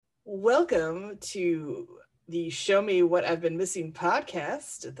Welcome to the Show Me What I've Been Missing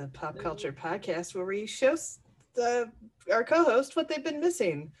podcast, the pop culture podcast where we show our co host what they've been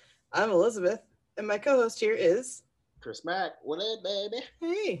missing. I'm Elizabeth, and my co host here is. Chris Mack, what up, baby?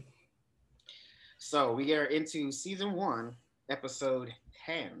 Hey. So we are into season 1, episode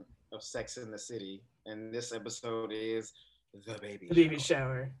 10 of Sex in the City, and this episode is the baby The baby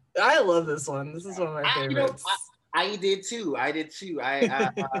shower. shower. I love this one. This is one of my I, you know, favorites. I did too.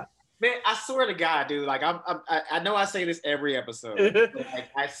 Man, I swear to God, dude. Like I know I say this every episode. But like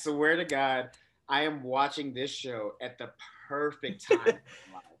I swear to God, I am watching this show at the perfect time in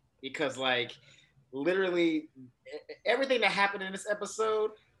my life because, like, literally everything that happened in this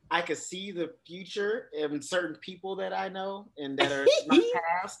episode, I could see the future in certain people that I know and that are in my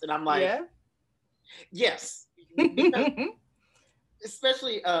past, and I'm like, Yeah. yes, because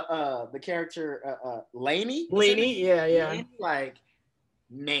especially the character Lainey. Lainey, yeah. Lainey, like,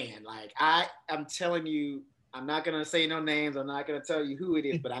 man, like I'm telling you, I'm not gonna say no names. I'm not gonna tell you who it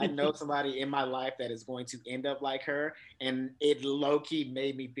is, but I know somebody in my life that is going to end up like her, and it low key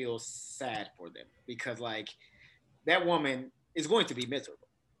made me feel sad for them because, like, that woman is going to be miserable.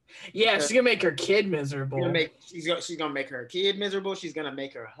 Yeah, she's gonna make her kid miserable. She's gonna make her kid miserable. She's gonna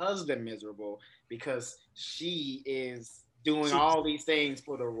make her husband miserable because she is doing all these things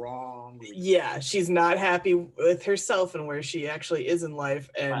for the wrong reason. Yeah, she's not happy with herself and where she actually is in life,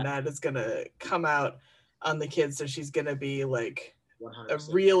 and Right. that is gonna come out on the kids. So she's gonna be like 100%.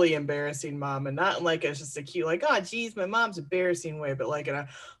 a really embarrassing mom, and not like it's just a cute like, oh geez, my mom's embarrassing way, but like in a,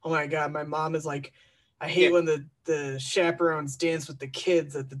 oh my god, my mom is like, I hate when the chaperones dance with the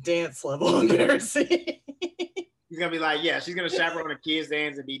kids at the dance level. Embarrassing. She's gonna be like, yeah, she's gonna chaperone the kids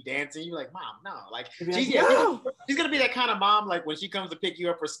dance and be dancing. You're like, mom, no, like No. she's gonna be that kind of mom. Like when she comes to pick you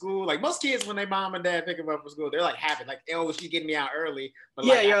up for school, like most kids when their mom and dad pick them up for school, they're like happy, like, oh, she's getting me out early. But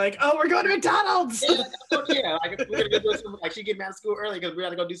yeah, like, you're like, oh, we're going to McDonald's. Yeah, like we're gonna go do something. Like she get me out of school early because we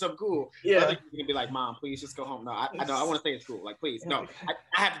got to go do something cool. Yeah, you're gonna be like, mom, please just go home. No, I want to stay in school. Like, please, no,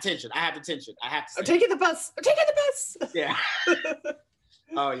 I have detention. I have detention. I have to. I'm taking the bus. I'm taking the bus. Yeah.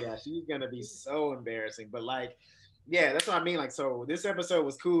 Oh yeah, she's gonna be so embarrassing. But like, yeah, that's what I mean. Like, so this episode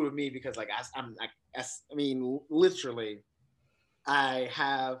was cool to me because, like, I mean, literally, I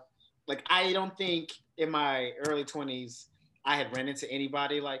have, like, I don't think in my early 20s I had ran into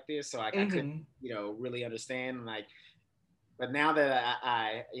anybody like this, so like I couldn't, really understand. Like, but now that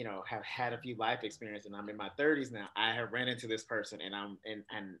I have had a few life experiences and I'm in my 30s now, I have ran into this person, and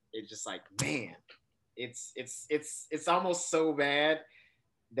and it's just like, man, it's almost so bad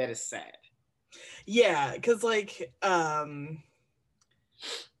that it's sad. Yeah, because like I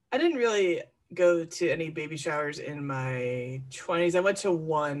didn't really go to any baby showers in my 20s. I went to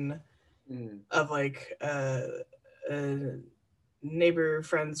one of like a neighbor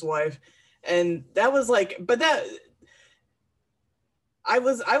friend's wife, and that was like, but that I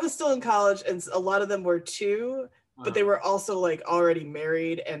was still in college, and a lot of them were too, but they were also like already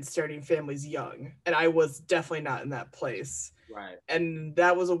married and starting families young, and I was definitely not in that place. Right. And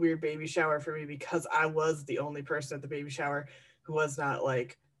that was a weird baby shower for me because I was the only person at the baby shower who was not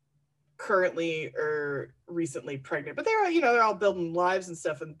like currently or recently pregnant. But they're, they're all building lives and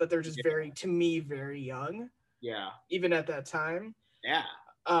stuff, but they're just very, to me, very young. Yeah. Even at that time. Yeah.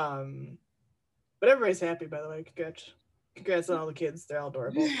 But everybody's happy, by the way. Congrats on all the kids. They're all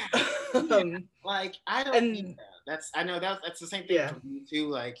adorable. Like, I don't. That's the same thing for me too.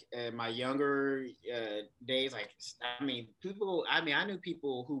 Like in my younger days, like I knew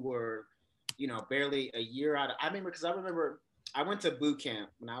people who were, barely a year out. I remember I went to boot camp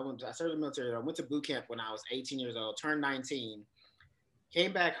when I started the military. I went to boot camp when I was 18 years old, turned 19,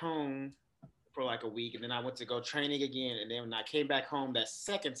 came back home for like a week, and then I went to go training again. And then when I came back home that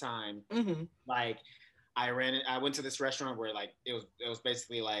second time, like I went to this restaurant where like it was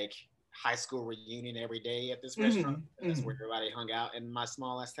basically like high school reunion every day at this restaurant. That's where everybody hung out in my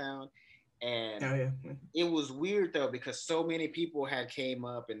small ass town. And it was weird though because so many people had came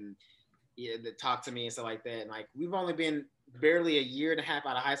up and talked to me and stuff like that. And like we've only been barely a year and a half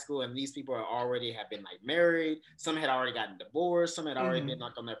out of high school, and these people already have been like married. Some had already gotten divorced. Some had already been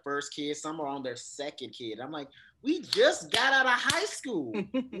like on their first kid. Some are on their second kid. I'm like, we just got out of high school.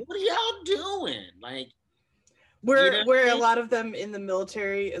 What are y'all doing? Like, were a lot of them in the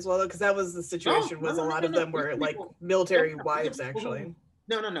military as well? Because that was the situation. A lot of them were like military wives, actually.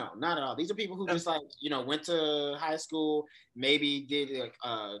 No, not at all. These are people who just like, went to high school, maybe did like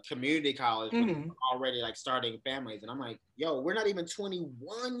community college, but already like starting families. And I'm like, yo, we're not even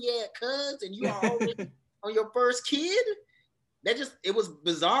 21 yet, cuz, and you are already on your first kid. it was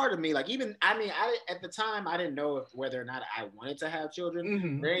bizarre to me. Like even I at the time I didn't know whether or not I wanted to have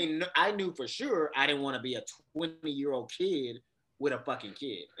children. Mm-hmm. I knew for sure I didn't want to be a 20-year-old kid with a fucking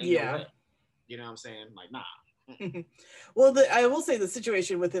kid. Ain't no way. You know what I'm saying? Like nah. Well, I will say the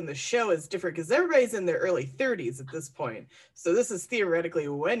situation within the show is different because everybody's in their early 30s at this point. So this is theoretically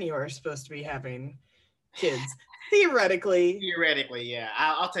when you are supposed to be having kids. Theoretically, yeah.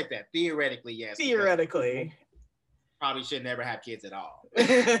 I'll take that. Theoretically, yes. Theoretically. Probably should never have kids at all.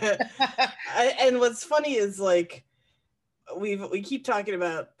 And what's funny is like we keep talking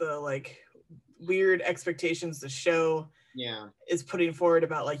about the like weird expectations the show is putting forward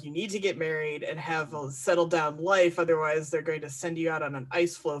about like you need to get married and have a settled down life, otherwise they're going to send you out on an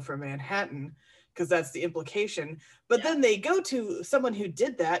ice floe from Manhattan, because that's the implication. But then they go to someone who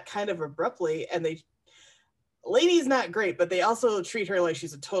did that kind of abruptly, and lady's not great, but they also treat her like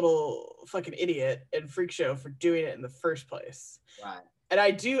she's a total fucking idiot and freak show for doing it in the first place. Right. And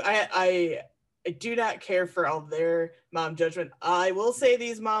I do not care for all their mom judgment. I will say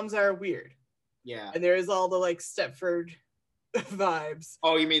these moms are weird. Yeah. And there is all the like Stepford vibes.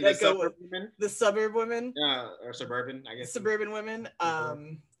 Oh, you mean the suburban women? The suburb women? Or suburban, I guess. Suburban women.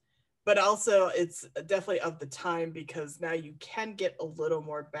 But also it's definitely of the time, because now you can get a little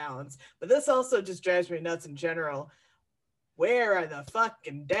more balance. But this also just drives me nuts in general. Where are the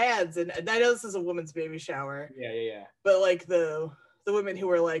fucking dads? And I know this is a woman's baby shower. Yeah. But like the women who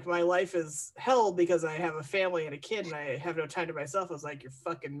were like, my life is hell because I have a family and a kid and I have no time to myself. I was like, your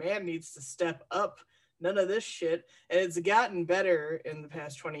fucking man needs to step up. None of this shit. And it's gotten better in the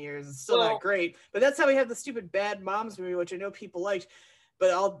past 20 years. It's still not great. But that's how we have the stupid Bad Moms movie, which I know people liked.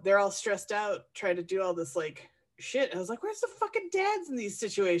 But they're all stressed out trying to do all this like shit. I was like, where's the fucking dads in these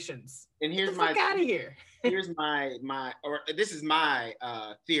situations? And here's Get the fuck out of here. Here's this is my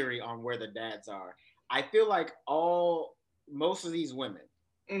theory on where the dads are. I feel like most of these women,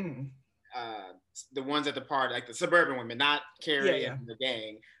 the ones at the party, like the suburban women, not Carrie and the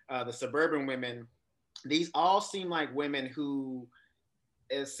gang, the suburban women, these all seem like women who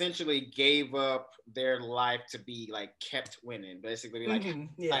essentially gave up their life to be like kept women, basically like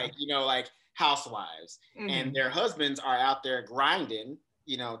like housewives, and their husbands are out there grinding,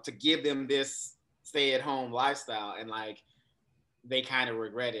 to give them this stay-at-home lifestyle, and like they kind of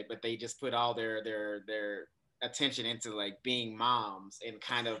regret it, but they just put all their attention into like being moms and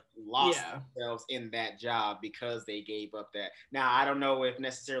kind of lost themselves in that job because they gave up that. Now I don't know if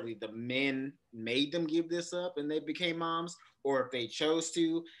necessarily the men made them give this up and they became moms, or if they chose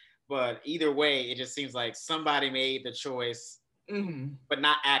to, but either way it just seems like somebody made the choice, but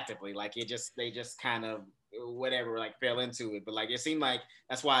not actively. Like they just kind of whatever, like fell into it. But like it seemed like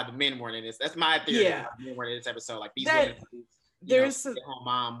that's why the men weren't in this. That's my theory. The men weren't in this episode. Like these women, there's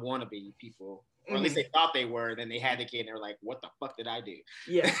mom wannabe people. Or at least they thought they were, then they had the kid and they were like, what the fuck did I do?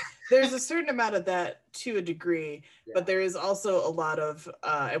 Yeah, there's a certain amount of that to a degree, but there is also a lot of,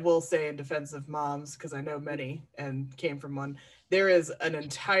 I will say in defense of moms, because I know many and came from one, there is an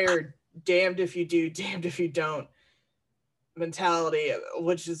entire damned if you do, damned if you don't mentality,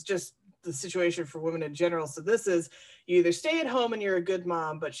 which is just the situation for women in general. So this is, you either stay at home and you're a good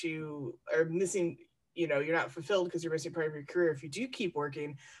mom, but you are missing, you're not fulfilled because you're missing part of your career. If you do keep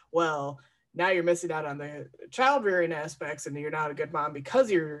working, well, now you're missing out on the child rearing aspects, and you're not a good mom because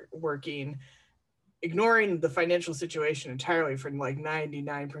you're working, ignoring the financial situation entirely from like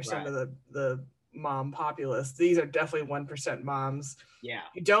 99% of the mom populace. These are definitely 1% moms. Yeah.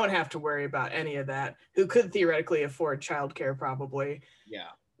 You don't have to worry about any of that, who could theoretically afford childcare probably. Yeah.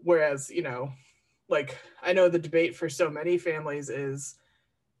 Whereas, like I know the debate for so many families is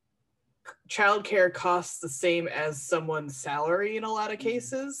childcare costs the same as someone's salary in a lot of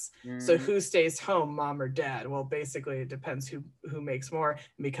cases. So who stays home, mom or dad? Well, basically it depends who makes more.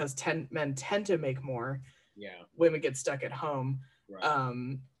 And because men tend to make more, women get stuck at home.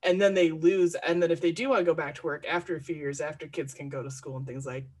 And then they lose. And then if they do want to go back to work after a few years, after kids can go to school and things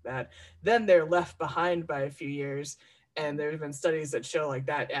like that, then they're left behind by a few years. And there's been studies that show like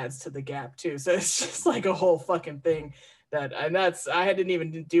that adds to the gap too. So it's just like a whole fucking thing. I didn't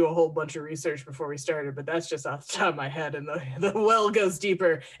even do a whole bunch of research before we started, but that's just off the top of my head, and the well goes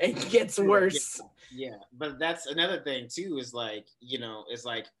deeper and gets worse. Yeah, but that's another thing too, is like, it's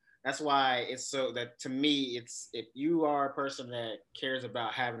like, that's why it's so that to me, it's, if you are a person that cares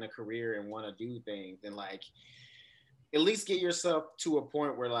about having a career and want to do things, then like, at least get yourself to a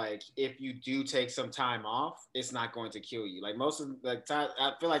point where like, if you do take some time off, it's not going to kill you. Like most of the time,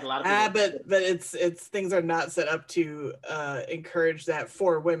 I feel like a lot of people. But it's things are not set up to encourage that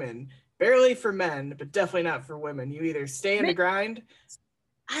for women. Barely for men, but definitely not for women. You either stay in the grind.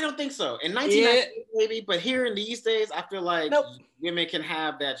 I don't think so. In 1998, maybe, but here in these days, I feel like women can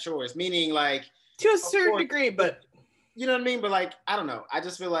have that choice. Meaning, like, to a certain degree, but you know what I mean. But like, I don't know. I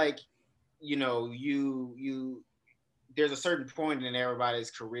just feel like, you know, you there's a certain point in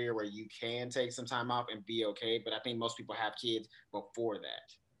everybody's career where you can take some time off and be okay. But I think most people have kids before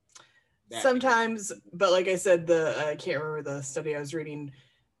that. Sometimes, but like I said, I can't remember the study I was reading.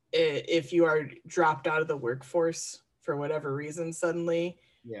 If you are dropped out of the workforce for whatever reason suddenly,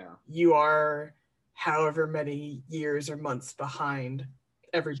 you are however many years or months behind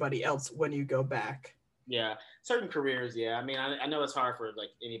everybody else when you go back. Yeah, certain careers. Yeah, I mean, I know it's hard for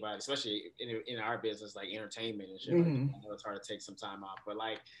like anybody, especially in our business, like entertainment and shit. Mm-hmm. Like, I know it's hard to take some time off, but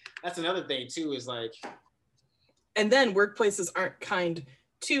like that's another thing too. Is like, and then workplaces aren't kind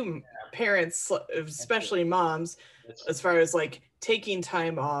to parents, especially moms, as far as like taking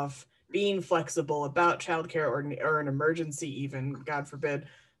time off, being flexible about childcare or an emergency, even, God forbid,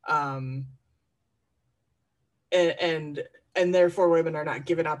 and therefore women are not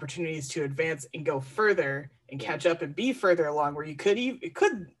given opportunities to advance and go further and catch up and be further along where you could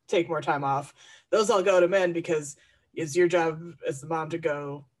take more time off. Those all go to men because it's your job as the mom to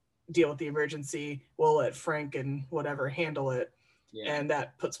go deal with the emergency. We'll let Frank and whatever handle it. Yeah. And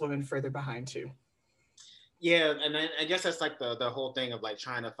that puts women further behind too. Yeah, and I guess that's like the whole thing of like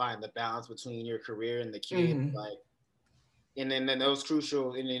trying to find the balance between your career and the kid, mm-hmm. like, and then those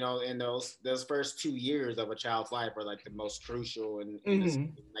crucial, and you know, in those first 2 years of a child's life are like the most crucial, and mm-hmm.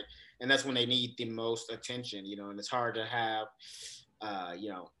 like, and that's when they need the most attention, you know, and it's hard to have,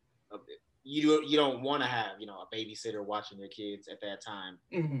 you know, you don't want to have, you know, a babysitter watching your kids at that time,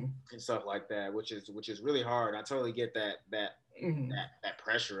 mm-hmm. and stuff like that, which is really hard. I totally get that mm-hmm. that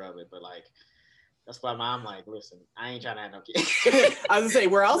pressure of it, but like. That's why I'm like, listen, I ain't trying to have no kids. I was gonna say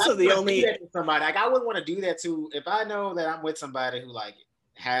we're also the only somebody like I wouldn't want to do that too. If I know that I'm with somebody who like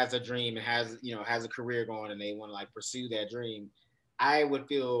has a dream and has a career going and they want to like pursue that dream, I would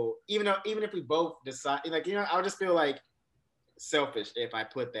feel even if we both decide, like, you know, I would just feel like selfish if I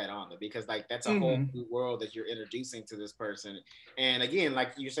put that on them, because like that's a mm-hmm. whole new world that you're introducing to this person. And again,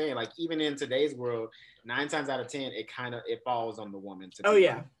 like you're saying, like even in today's world, 9 times out of 10, it falls on the woman to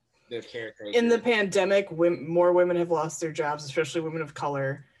the caretaker. In the pandemic, more women have lost their jobs, especially women of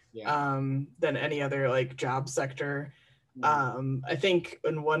color, than any other like job sector. Mm-hmm. I think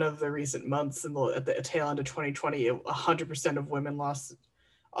in one of the recent months at the tail end of 2020, 100% of women lost,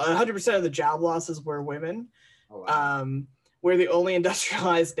 100% of the job losses were women. Oh, wow. We're the only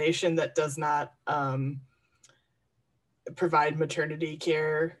industrialized nation that does not provide maternity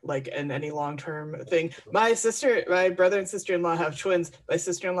care like in any long-term thing. My brother and sister-in-law have twins. My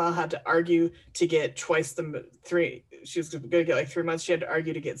sister-in-law had to argue to get twice the 3. She was gonna get like 3 months. She had to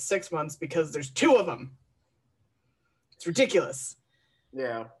argue to get 6 months because there's 2 of them. It's ridiculous.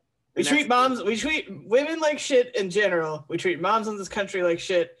 Yeah. We treat women like shit in general. We treat moms in this country like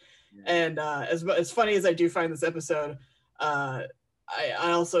shit. Yeah. And as funny as I do find this episode, I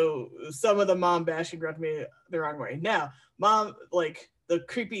also, some of the mom bashing rubbed me the wrong way. Now, mom, like the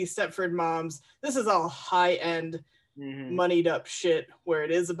creepy Stepford moms, this is all high-end, mm-hmm. moneyed up shit where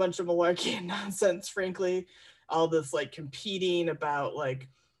it is a bunch of malarkey and nonsense, frankly. All this like competing about like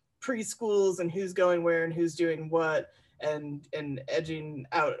preschools and who's going where and who's doing what and edging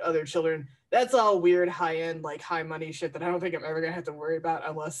out other children. That's all weird, high-end, like high money shit that I don't think I'm ever gonna have to worry about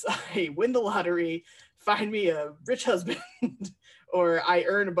unless I win the lottery, find me a rich husband, or I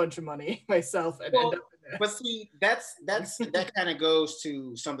earn a bunch of money myself and end up in that. But see, that kind of goes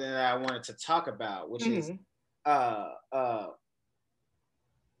to something that I wanted to talk about, which mm-hmm. is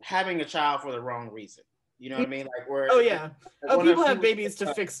having a child for the wrong reason. You know what I mean? Like people have babies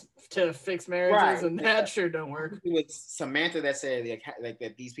to fix marriages, right. And that sure don't work. It was Samantha that said like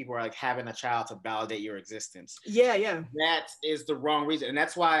that these people are like having a child to validate your existence. Yeah. That is the wrong reason, and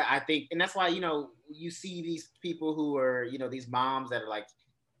that's why I think, and that's why, you know, you see these people who are, you know, these moms that are like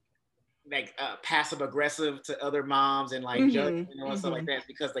passive aggressive to other moms and like mm-hmm. judging, you know, and mm-hmm. stuff like that,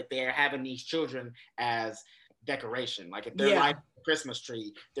 because like they are having these children as decoration. Like if they're like a Christmas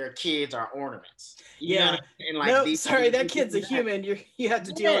tree, their kids are ornaments. You know what I mean? And like that kid's a human. You have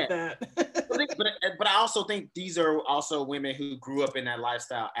to deal with that. but I also think these are also women who grew up in that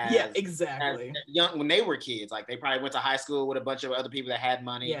lifestyle as exactly as young when they were kids. Like they probably went to high school with a bunch of other people that had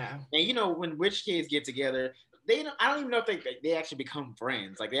money. Yeah. And you know, when rich kids get together, I don't even know if they actually become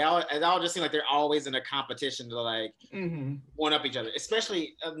friends. Like it all just seem like they're always in a competition to like mm-hmm. one up each other,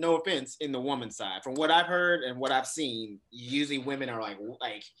 especially no offense in the woman's side. From what I've heard and what I've seen, usually women are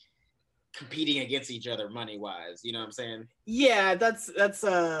like competing against each other money wise. You know what I'm saying? Yeah, that's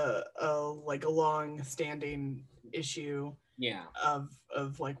a like a long standing issue. Yeah.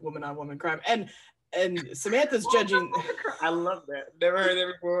 Of like woman on woman crime. And Samantha's judging. I love that. Never heard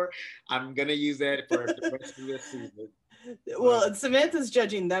that before. I'm gonna use that for the rest of this season. Well, and Samantha's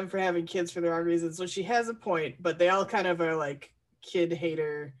judging them for having kids for the wrong reasons, so she has a point. But they all kind of are like kid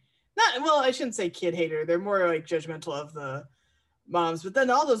hater. Not well, I shouldn't say kid hater. They're more like judgmental of the moms. But then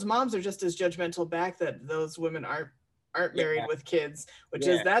all those moms are just as judgmental back that those women aren't married with kids, which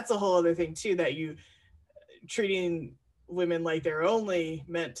is that's a whole other thing too. That you treating women like they're only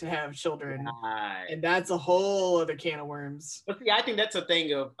meant to have children, and that's a whole other can of worms. But see, I think that's a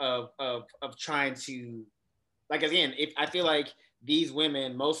thing of trying to, like, again, if I feel like these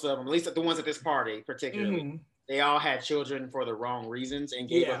women, most of them, at least the ones at this party particularly, they all had children for the wrong reasons and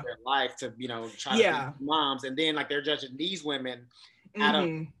gave up their life to, you know, try to be moms, and then like they're judging these women out of,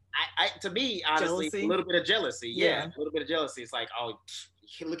 to me, honestly, jealousy? A little bit of jealousy. Yeah, a little bit of jealousy. It's like, oh,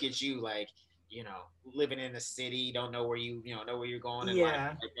 look at you, like, you know, living in the city, don't know where know where you're going in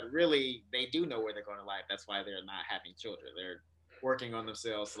life. Like, but really, they do know where they're going in life. That's why they're not having children. They're working on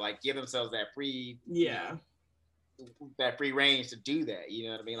themselves to like give themselves that free, that free range to do that. You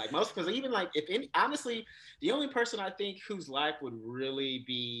know what I mean? Like most, because even like if any, honestly, the only person I think whose life would really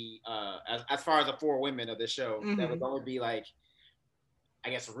be, as far as the 4 women of this show, that would only be like, I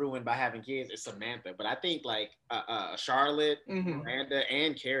guess, ruined by having kids is Samantha. But I think like Charlotte, Miranda,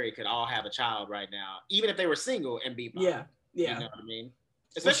 and Carrie could all have a child right now, even if they were single and be fine. Yeah. You know what I mean?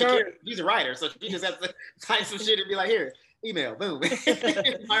 Especially Carrie, she's a writer, so she just has to type some shit and be like, here, email, boom,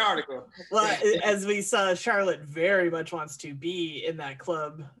 my article. Well, as we saw, Charlotte very much wants to be in that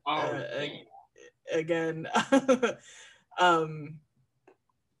club again.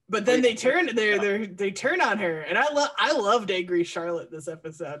 But then they turn they turn on her, and I loved Angry Charlotte this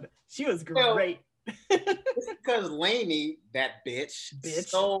episode. She was great. It's because Lainey, that bitch,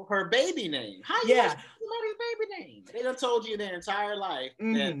 stole her baby name. How you somebody's baby name? They done told you their entire life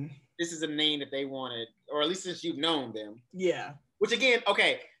that this is a name that they wanted, or at least since you've known them. Yeah. Which again,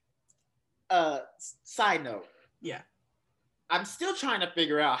 okay. Side note. Yeah. I'm still trying to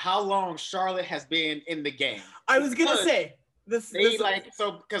figure out how long Charlotte has been in the game. I was gonna say. Because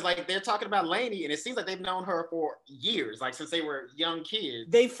like they're talking about Lainey, and it seems like they've known her for years, like since they were young kids.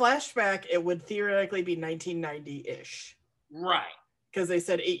 They flashed back; it would theoretically be 1990-ish, right? Because they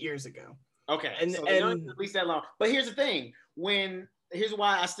said 8 years ago. Okay, so they don't at least that long. But here's the thing: here's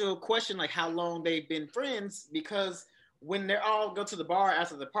why I still question like how long they've been friends, because when they all go to the bar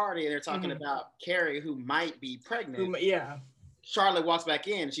after the party and they're talking about Carrie, who might be pregnant, Charlotte walks back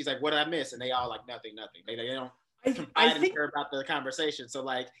in, and she's like, "What did I miss?" And they all like nothing. They don't. I think her about the conversation. So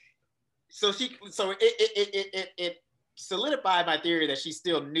like, it solidified my theory that she's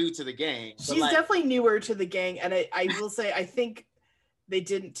still new to the gang. She's definitely newer to the gang, and I will say I think they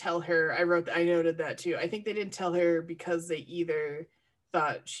didn't tell her. I noted that too. I think they didn't tell her because they either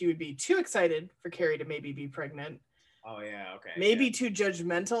thought she would be too excited for Carrie to maybe be pregnant. Oh yeah, okay. Maybe too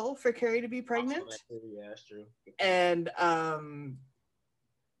judgmental for Carrie to be pregnant. Yeah, that's true. And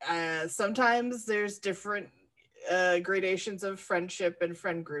sometimes there's different gradations of friendship and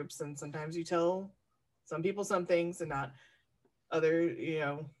friend groups, and sometimes you tell some people some things and not other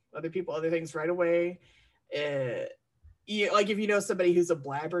people other things right away. Like if you know somebody who's a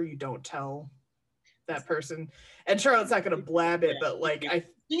blabber, you don't tell that person. And Charlotte's not gonna blab it, but like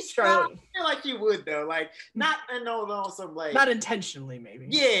Charlotte, I feel like you would though, like not some like not intentionally maybe.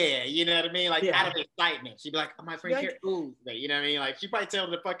 Yeah, you know what I mean, like out of excitement, she'd be like, "Oh, my friend here, ooh," you know what I mean? Like she probably tell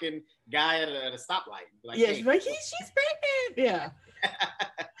the fucking guy at a stoplight, like, yeah, she's like, she's pregnant. Yeah.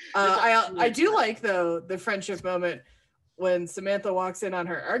 I do like though the friendship moment when Samantha walks in on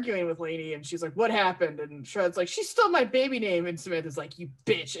her arguing with Lainey, and she's like, "What happened?" And Charlotte's like, "She stole my baby name." And Samantha's like, "You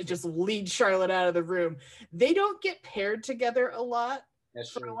bitch," and just leads Charlotte out of the room. They don't get paired together a lot. That's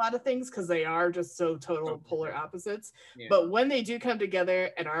for true. A lot of things because they are just so total polar opposites. Yeah. But when they do come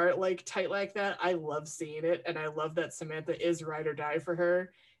together and are like tight like that, I love seeing it, and I love that Samantha is ride or die for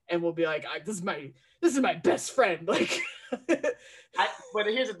her, and will be like, "This is my best friend." Like, but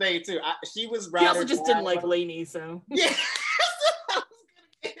here's the thing too. She was. She also just didn't like Lainey, so yeah.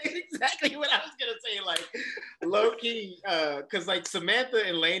 Exactly what I was gonna say. Like low key, because like Samantha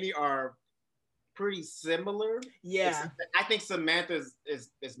and Lainey are pretty similar. Yeah, I think Samantha is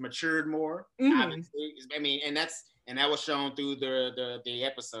matured more. Obviously, I mean, and that was shown through the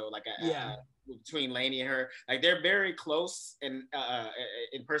episode. Like, between Lainey and her, like they're very close in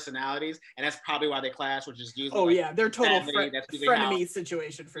personalities, and that's probably why they clash, which is usually they're total frenemy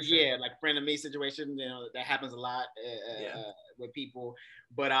situation for sure. Yeah, like frenemy situation. You know, that happens a lot with people,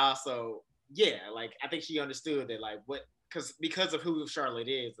 but also like I think she understood that because of who Charlotte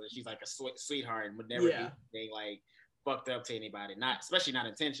is, she's like a sweetheart and would never do anything like fucked up to anybody, especially not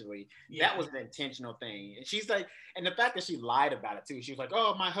intentionally. Yeah. That was an intentional thing. And she's like, and the fact that she lied about it too. She was like,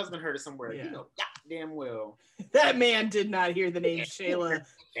 "Oh, my husband heard it somewhere." Yeah. You know, goddamn well. That man did not hear the name Shayla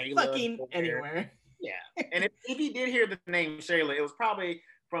fucking anywhere. Yeah. And if he did hear the name Shayla, it was probably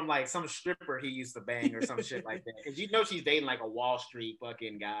from like some stripper he used to bang or some shit like that. Because you know she's dating like a Wall Street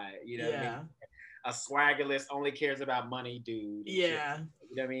fucking guy. You know what I mean? A swaggerless, only cares about money dude. Yeah. Shit.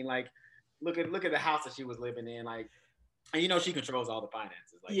 You know what I mean? Like, look at the house that she was living in. Like, and you know she controls all the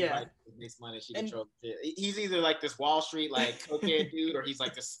finances. Like, yeah, makes money. She controls it. He's either like this Wall Street like cocaine dude, or he's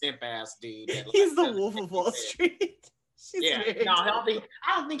like this simp ass dude. He's the Wolf of Wall Street. No, I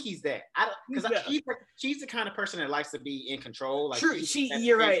don't think he's that. Because she's the kind of person that likes to be in control. Like, true,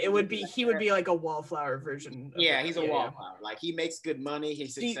 you're right. He would be like a wallflower version. Yeah, he's a wallflower. Like, he makes good money.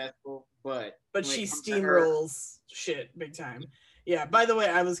 He's successful, but she steamrolls shit big time. Yeah. By the way,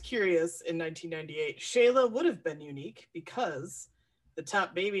 I was curious. In 1998, Shayla would have been unique because the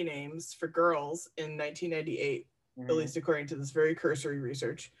top baby names for girls in 1998, at least according to this very cursory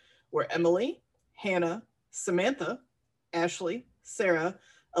research, were Emily, Hannah, Samantha, Ashley, Sarah,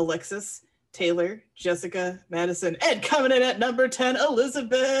 Alexis, Taylor, Jessica, Madison, and coming in at number 10,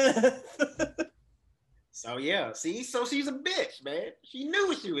 Elizabeth. So yeah, see, so she's a bitch, man. She knew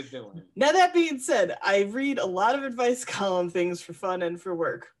what she was doing. Now that being said, I read a lot of advice column things for fun and for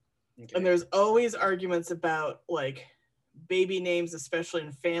work. Okay. And there's always arguments about like baby names, especially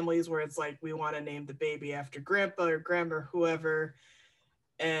in families where it's like we want to name the baby after grandpa or grandma or whoever.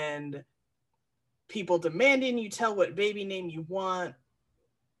 And people demanding you tell what baby name you want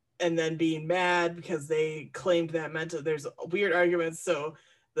and then being mad because they claimed that meant it. There's weird arguments. So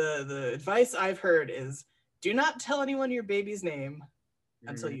the advice I've heard is do not tell anyone your baby's name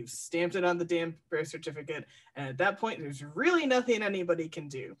until you've stamped it on the damn birth certificate. And at that point, there's really nothing anybody can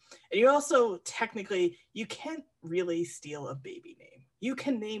do. And you also, technically, you can't really steal a baby name. You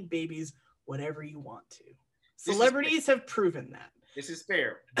can name babies whatever you want to. Celebrities have proven that. This is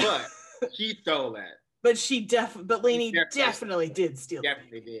fair, but she stole that. But but Lainey definitely did steal.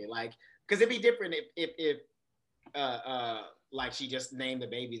 Definitely did. Like, because it'd be different if like she just named the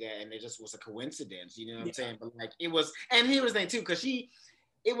baby that and it just was a coincidence, you know what I'm saying? But like it was, and here was the thing too, because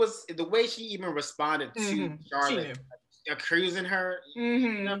it was the way she even responded to Charlotte accusing her.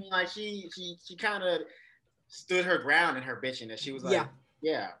 You know what I mean? Like she kind of stood her ground in her bitching that she was like,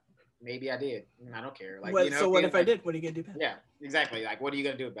 yeah, maybe I did. I don't care. Like, what, you know, so what if I did? What are you gonna do about it? Yeah, exactly. Like, what are you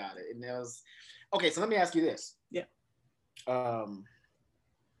gonna do about it? And it was okay. So let me ask you this. Yeah.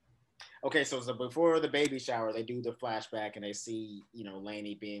 Okay, so before the baby shower, they do the flashback and they see, you know,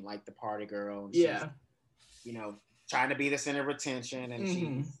 Lainey being like the party girl. And she's, you know, trying to be the center of attention and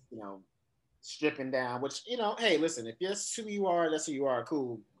she's, you know, stripping down, which, you know, hey, listen, if that's who you are, that's who you are,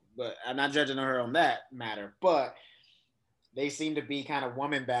 cool. But I'm not judging her on that matter. But they seem to be kind of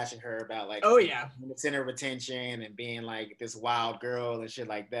woman bashing her about like, the center of attention and being like this wild girl and shit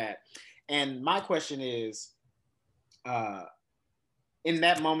like that. And my question is, in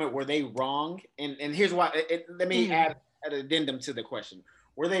that moment, were they wrong? And here's why. Let me add an addendum to the question.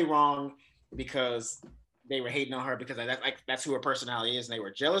 Were they wrong because they were hating on her because that's who her personality is and they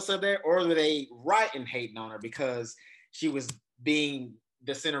were jealous of that? Or were they right in hating on her because she was being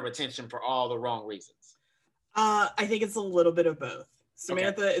the center of attention for all the wrong reasons? I think it's a little bit of both.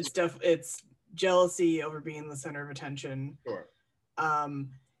 Samantha, it's jealousy over being the center of attention. Sure.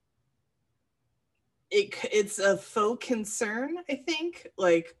 It's a faux concern, I think.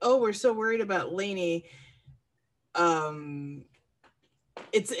 Like, oh, we're so worried about Lainey.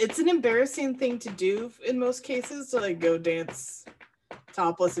 It's an embarrassing thing to do in most cases, to like go dance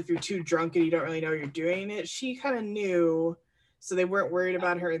topless if you're too drunk and you don't really know you're doing it. She kind of knew, so they weren't worried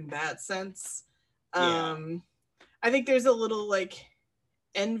about her in that sense. I think there's a little like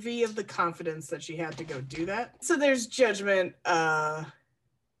envy of the confidence that she had to go do that. So there's judgment of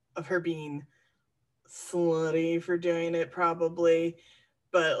her being slutty for doing it probably,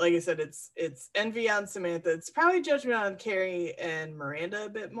 but like I said, it's envy on Samantha. It's probably judgment on Carrie and Miranda a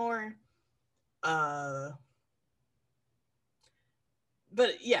bit more, but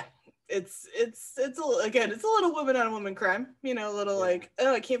yeah, it's a little woman on woman crime, you know, a little like,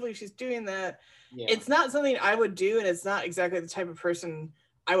 oh, I can't believe she's doing that. It's not something I would do, and it's not exactly the type of person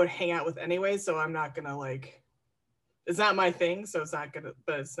I would hang out with anyway, so I'm not gonna like, it's not my thing, so it's not gonna,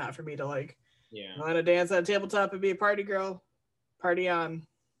 but it's not for me to like, I want to dance on a tabletop and be a party girl. Party on,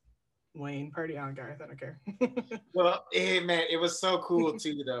 Wayne. Party on, Garth. I don't care. Well, man, it was so cool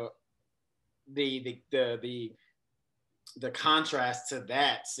too, though. The contrast to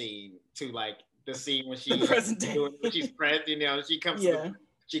that scene to like the scene when she's present, you know, she comes.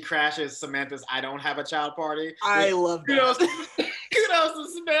 she crashes Samantha's "I don't have a child" party. I love that. Kudos to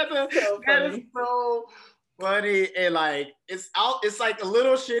Samantha. So that is so funny, and like it's like a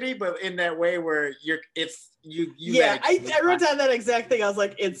little shitty, but in that way where you yeah, I wrote down that exact thing. I was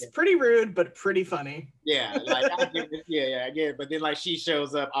like, it's pretty rude but pretty funny. Yeah, like I get it. But then like she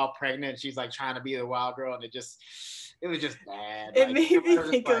shows up all pregnant, she's like trying to be the wild girl, and it was just bad. It made me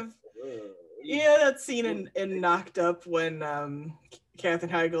think of that scene in Knocked Up when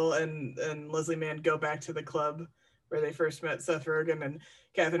Katherine Heigl and Leslie Mann go back to the club where they first met Seth Rogen, and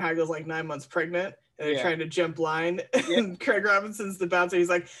Katherine Heigl's like 9 months pregnant, and they're trying to jump line, and Craig Robinson's the bouncer. He's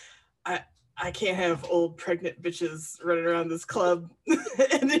like, I can't have old pregnant bitches running around this club.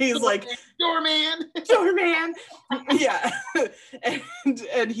 And he's like, doorman. Yeah.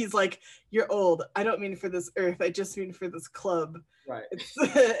 And he's like, you're old. I don't mean for this earth. I just mean for this club. Right.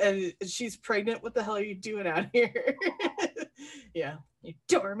 And she's pregnant. What the hell are you doing out here? Yeah. You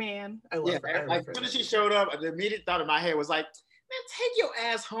doorman. I love her. Like as soon as she showed up, the immediate thought in my head was like, man, take your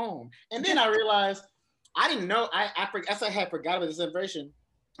ass home. And then I realized I didn't know. I had forgot about this information.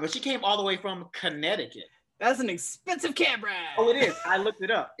 But she came all the way from Connecticut. That's an expensive cab ride. Oh, it is. I looked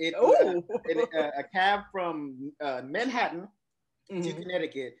it up. A cab from Manhattan to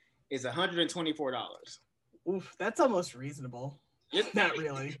Connecticut is $124. Oof, that's almost reasonable. Not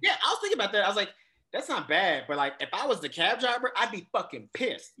really. Yeah, I was thinking about that. I was like, that's not bad. But like, if I was the cab driver, I'd be fucking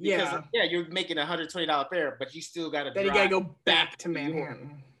pissed. Because, you're making $120 fare, but you still got to drive. Then you got to go back to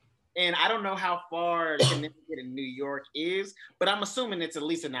Manhattan. And I don't know how far Connecticut and New York is, but I'm assuming it's at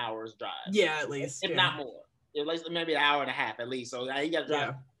least an hour's drive. Yeah, at least. If not more. At least maybe an hour and a half at least. So you got to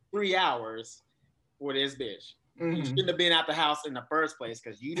drive 3 hours for this bitch. You shouldn't have been out the house in the first place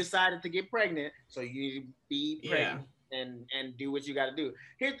because you decided to get pregnant. So you need to be pregnant and do what you got to do.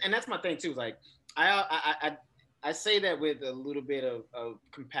 And that's my thing too. Like I say that with a little bit of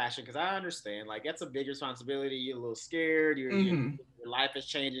compassion because I understand. Like that's a big responsibility. You're a little scared. Your life is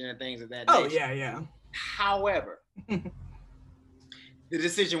changing and things of that nature. Oh yeah. However, the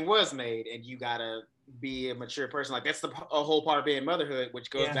decision was made, and you gotta be a mature person. Like that's a whole part of being motherhood, which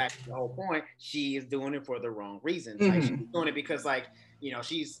goes back to the whole point. She is doing it for the wrong reasons. Like she's doing it because like, you know,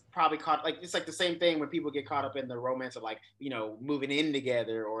 she's probably caught, like, it's like the same thing when people get caught up in the romance of like, you know, moving in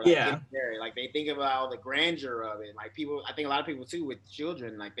together or like getting married. Like they think about all the grandeur of it. Like people, I think a lot of people too with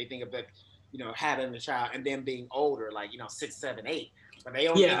children, like they think of the, you know, having a child and then being older, like, you know, 6, 7, 8. But they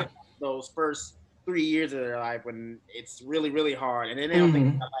don't think about those first 3 years of their life when it's really, really hard. And then they don't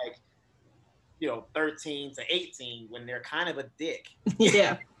think about like, you know, 13 to 18 when they're kind of a dick.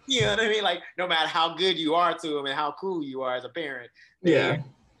 Yeah. You know what I mean? Like, no matter how good you are to them and how cool you are as a parent, they're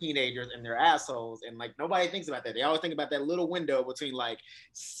teenagers and they're assholes. And like, nobody thinks about that. They always think about that little window between like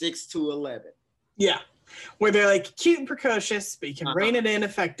 6 to 11. Yeah. Where they're like cute and precocious, but you can rein it in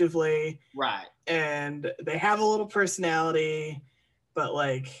effectively. Right. And they have a little personality, but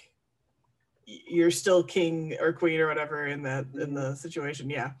like, you're still king or queen or whatever in that in the situation.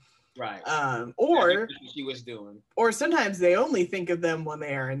 Yeah. Right. Or she was doing. Or sometimes they only think of them when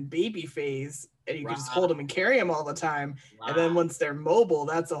they are in baby phase, and you can just hold them and carry them all the time. And then once they're mobile,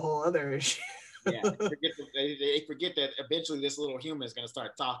 that's a whole other issue. Yeah, they forget that eventually this little human is going to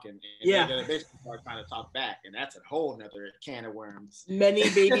start talking. And they're going to eventually start trying to talk back, and that's a whole nother can of worms. Many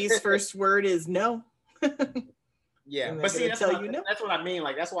babies' first word is no. Yeah, but see, that's what I mean.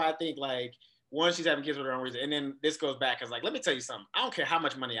 Like, that's why I think, like, one, she's having kids for her own reason. And then this goes back because, like, let me tell you something. I don't care how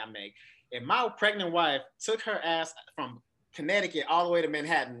much money I make. If my pregnant wife took her ass from Connecticut all the way to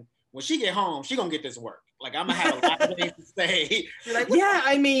Manhattan, when she get home, she going to get this work. Like, I'm going to have a lot of things to say. Like, yeah,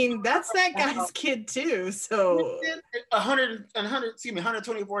 I mean, that's that guy's kid, too. So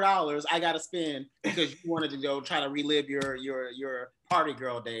 $124 I got to spend because you wanted to go try to relive your party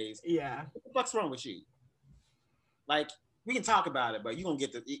girl days. Yeah. What the fuck's wrong with you? Like, we can talk about it, but you're going to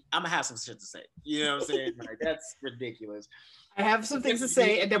get I'm going to have some shit to say. You know what I'm saying? Like, that's ridiculous. I have some things to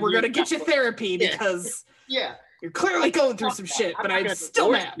say, and then we're going to get you therapy because you're clearly going through some shit, but I'm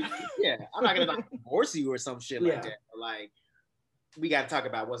still mad. Yeah, I'm not going to divorce you or some shit like that. But, like, we got to talk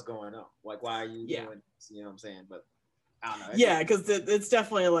about what's going on. Like, why are you doing this? You know what I'm saying? But I don't know. Yeah, because it's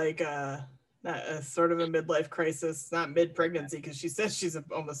definitely like a sort of a midlife crisis, not mid-pregnancy, because she says she's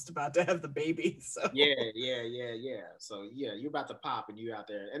almost about to have the baby. So yeah. So yeah, you're about to pop and you out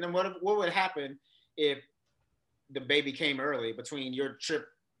there. And then what would happen if the baby came early between your trip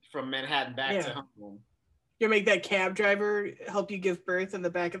from Manhattan back to home? You make that cab driver help you give birth in the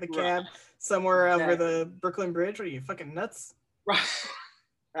back of the cab somewhere over the Brooklyn Bridge? What are you, fucking nuts? Right.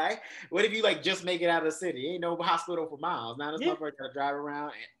 Right? What if you like just make it out of the city? Ain't no hospital for miles. Now this motherfucker gotta drive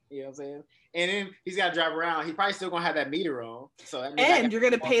around. You know what I'm saying? And then he's gotta drive around. He probably still gonna have that meter on. So that means and you're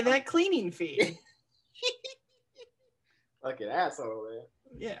gonna pay that cleaning fee. Fucking asshole, man.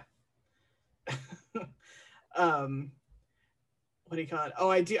 Yeah. What do you call it? Oh,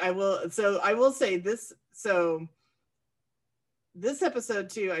 I do. I will. So I will say this. So this episode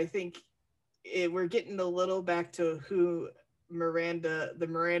too, I think we're getting a little back to who the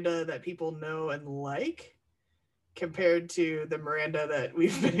Miranda that people know and like, compared to the Miranda that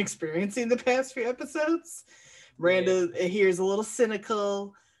we've been experiencing the past few episodes. Miranda here is a little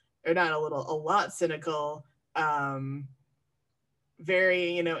cynical, or not a little, a lot cynical.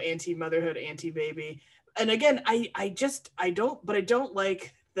 Very, anti-motherhood, anti-baby. And again, I don't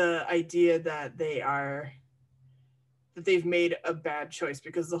like the idea that they've made a bad choice,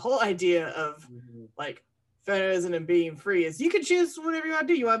 because the whole idea of like feminism and being free is you can choose whatever you want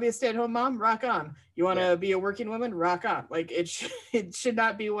to do. You want to be a stay-at-home mom? Rock on. You want to be a working woman? Rock on. Like it should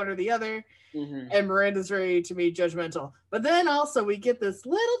not be one or the other. And Miranda's very, to me, judgmental. But then also we get this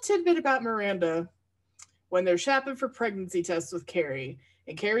little tidbit about Miranda when they're shopping for pregnancy tests with Carrie.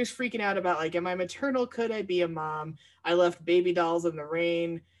 And Carrie's freaking out about, like, am I maternal? Could I be a mom? I left baby dolls in the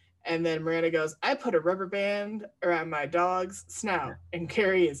rain. And then Miranda goes, I put a rubber band around my dog's snout. And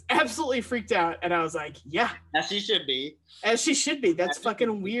Carrie is absolutely freaked out. And I was like, yeah. As she should be. As she should be. That's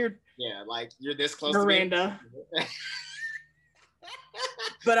fucking weird. Yeah, like, you're this close Miranda. to me.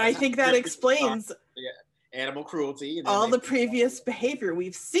 But I think that explains animal cruelty. And all the previous behavior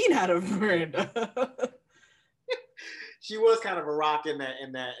we've seen out of Miranda. She was kind of a rock in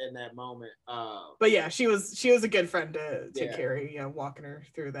that moment. But yeah, she was a good friend to Carrie, walking her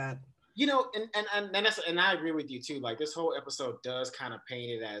through that. And I agree with you too. Like, this whole episode does kind of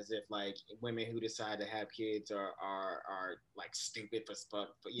paint it as if like women who decide to have kids are like stupid for stuff.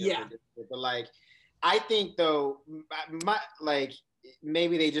 But like, I think though, like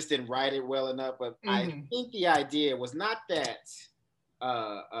maybe they just didn't write it well enough. But I think the idea was not that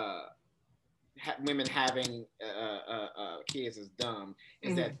women having kids is dumb.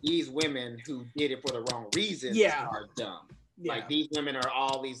 Is that these women who did it for the wrong reasons are dumb. Yeah. Like, these women are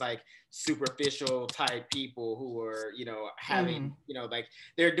all these like superficial type people who are, having, like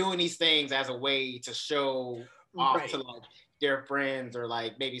they're doing these things as a way to show off to like their friends, or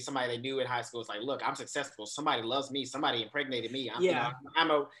like maybe somebody they knew in high school. It's like, look, I'm successful. Somebody loves me. Somebody impregnated me.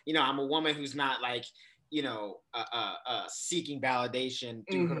 I'm a woman who's not like, seeking validation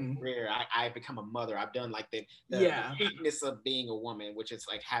through her career. I've become a mother. I've done like the weakness of being a woman, which is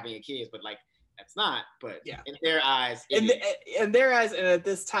like having a kid, but like that's not. But in their eyes, and at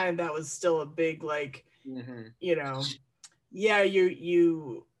this time, that was still a big like,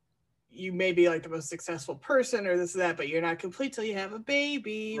 you may be like the most successful person or this or that, but you're not complete till you have a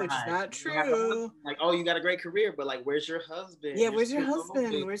baby, which is not true. Like, oh, you got a great career, but like, where's your husband? Yeah, where's your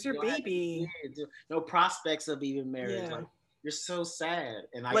husband? Where's your baby? No prospects of even marriage. Like, you're so sad.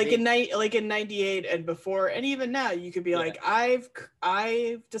 And in 98 and before, and even now, you could be like, I've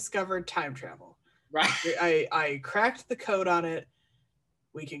discovered time travel. Right. I cracked the code on it.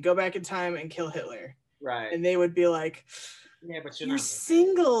 We can go back in time and kill Hitler. Right. And they would be like, yeah, but you're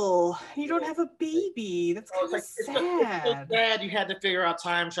single. You don't have a baby. That's kind of sad. It's so sad you had to figure out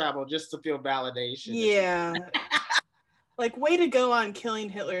time travel just to feel validation. Yeah. Like, way to go on killing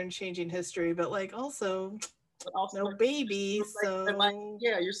Hitler and changing history, but like also no like, baby.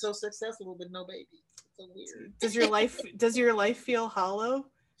 You're so successful, but no baby. It's so weird. Does your life feel hollow?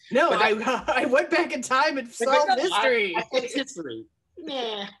 No, I went back in time and solved history. I said history.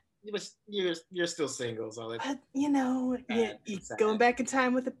 Yeah. You're still single, so going back in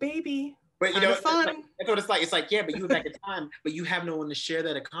time with a baby. But that's what it's like. It's like, yeah, but you were back in time, but you have no one to share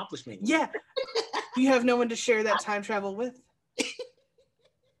that accomplishment with. Yeah, you have no one to share that time travel with.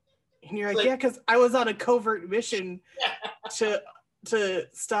 And you're like, yeah, because I was on a covert mission to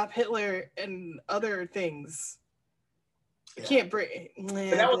stop Hitler and other things. I can't break.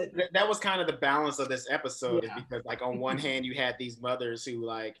 That was kind of the balance of this episode, is because like on one hand you had these mothers who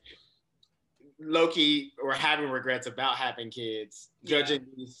like low-key were having regrets about having kids, judging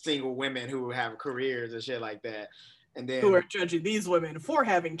these single women who have careers and shit like that, and then who are judging these women for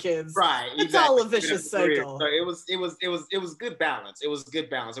having kids. Right, it's all a vicious cycle. So it was good balance. It was good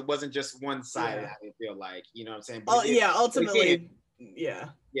balance. It wasn't just one sided. I feel like, you know what I'm saying. But ultimately,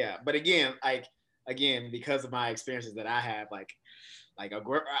 But again, because of my experiences that I have, like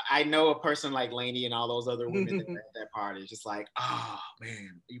I know a person like Lainey and all those other women that were at that party. It's just like, oh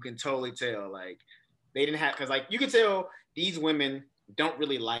man, you can totally tell like they didn't have, because like you can tell these women don't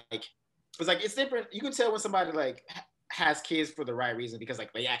really like. It's like, it's different. You can tell when somebody like has kids for the right reason because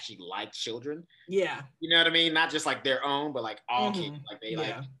like they actually like children. Yeah. You know what I mean? Not just like their own, but like all kids. Like they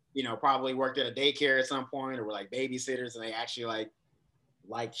like, you know, probably worked at a daycare at some point or were like babysitters and they actually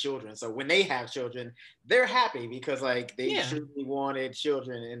like children. So when they have children, they're happy because like they truly wanted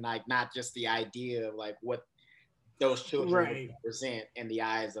children and like not just the idea of like what those children represent in the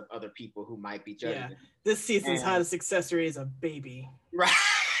eyes of other people who might be judging them. This season's hottest accessory is a baby. Right.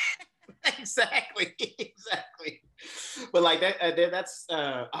 Exactly. But like that's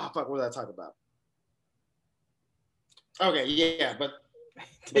fuck, what did I talk about? Okay, yeah, but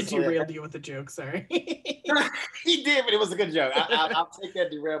did derail you with the joke? Sorry. He did, but it was a good joke. I'll take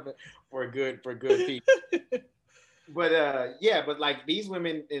that derailment for good people. But yeah, but like these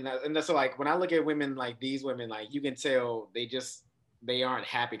women, and so like when I look at women like these women, like you can tell they aren't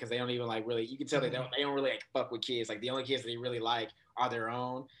happy because they don't even like really. You can tell they don't really like fuck with kids. Like the only kids they really like are their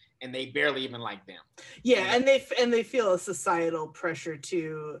own, and they barely even like them. Yeah, and they feel a societal pressure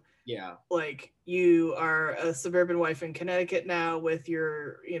to. Yeah. Like you are a suburban wife in Connecticut now with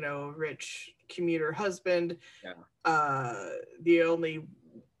your, you know, rich commuter husband. Yeah. The only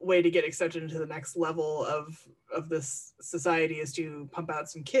way to get accepted into the next level of this society is to pump out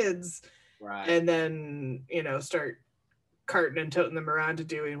some kids. Right. And then, you know, start carting and toting them around to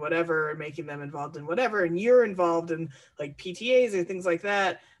doing whatever and making them involved in whatever, and you're involved in like PTAs and things like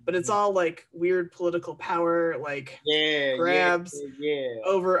that, but it's all like weird political power, like grabs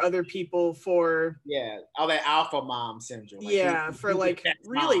over other people for all that alpha mom syndrome, like, for like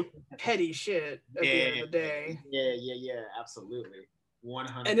really petty shit at the end of the day. Yeah, absolutely,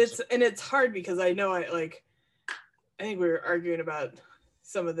 100%. And it's hard because I know I think we were arguing about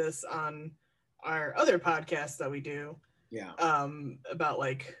some of this on our other podcasts that we do. Yeah. About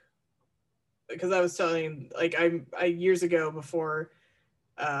like, because I was telling like I years ago before,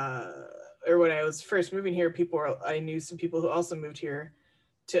 or when I was first moving here, I knew some people who also moved here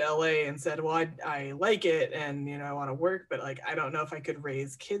to LA and said, well, I like it and you know I want to work, but like I don't know if I could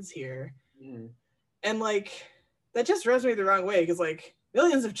raise kids here. And like that just rubs me the wrong way because like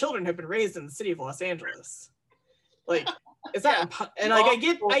millions of children have been raised in the city of Los Angeles. Like it's not, and like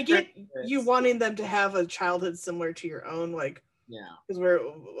I get you wanting them to have a childhood similar to your own, like because we're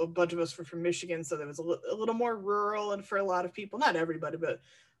a bunch of us were from Michigan, so there was a little more rural, and for a lot of people, not everybody, but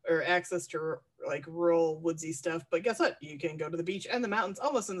or access to like rural woodsy stuff. But guess what? You can go to the beach and the mountains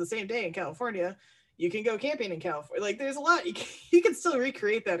almost in the same day in California. You can go camping in California. Like there's a lot you can still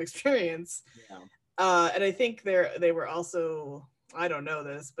recreate that experience. And I think they were also, I don't know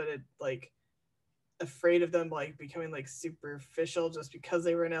this, but it like afraid of them like becoming like superficial just because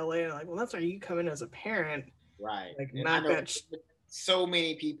they were in LA, and like, well, that's why you come in as a parent, right? Like and not that so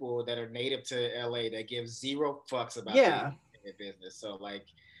many people that are native to LA that give zero fucks about their business. So like,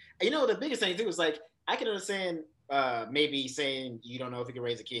 you know, the biggest thing too is like I can understand maybe saying you don't know if you can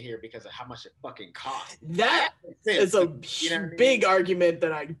raise a kid here because of how much it fucking costs. That is a big argument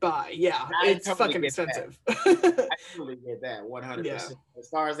that I buy. Yeah, it's totally fucking expensive. I totally get that 100%. As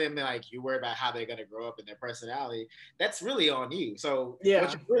far as them, like you worry about how they're gonna grow up and their personality, that's really on you. So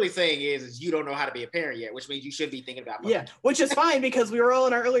what you're really saying is you don't know how to be a parent yet, which means you should be thinking about. Which is fine because we were all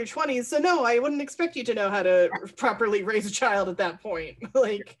in our early 20s. So no, I wouldn't expect you to know how to properly raise a child at that point.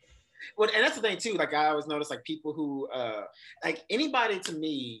 Like. Well, and that's the thing too. Like I always notice, like people who, like anybody to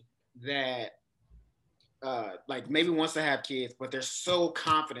me that, like maybe wants to have kids, but they're so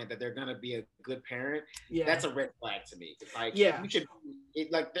confident that they're gonna be a good parent. That's a red flag to me. Like, you should,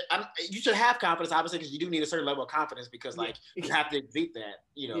 you should have confidence, obviously, because you do need a certain level of confidence. Because like you have to exceed that,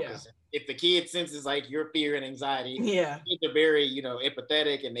 you know. Because if the kid senses like your fear and anxiety, they're very, you know,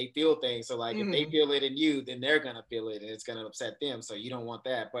 empathetic and they feel things. So like if they feel it in you, then they're gonna feel it and it's gonna upset them. So you don't want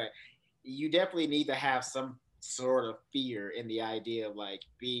that, but you definitely need to have some sort of fear in the idea of like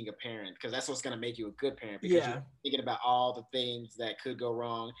being a parent, because that's what's going to make you a good parent, because you're thinking about all the things that could go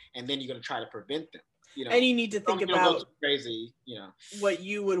wrong and then you're going to try to prevent them, you know. And you need to think about crazy, you know, what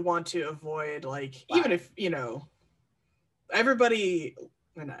you would want to avoid, like even if, you know, everybody,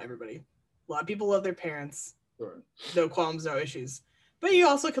 well, not everybody, a lot of people love their parents, no qualms, no issues. But you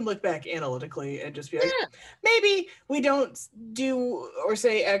also can look back analytically and just be like, maybe we don't do or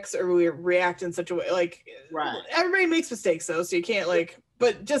say X, or we react in such a way. Like, everybody makes mistakes, though, so you can't like.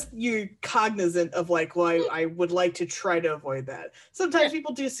 But just you're cognizant of like, well, I would like to try to avoid that. Sometimes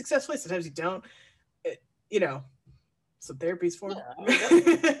people do successfully, sometimes you don't. You know, so therapy's for. I mean,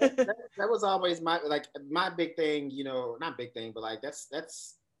 that was always my big thing. You know, not big thing, but like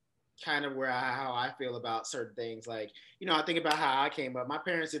that's kind of how I feel about certain things. Like, you know, I think about how I came up. My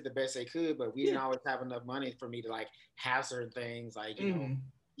parents did the best they could, but we didn't always have enough money for me to like have certain things. Like, you know,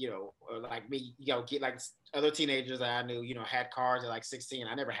 like me, get like other teenagers that I knew, had cars at like 16.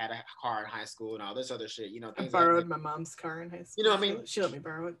 I never had a car in high school and all this other shit, I borrowed my mom's car in high school. You know what I mean? She let me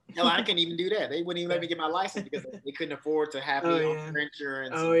borrow it. Hell, I couldn't even do that. They wouldn't even let me get my license because they couldn't afford to have me on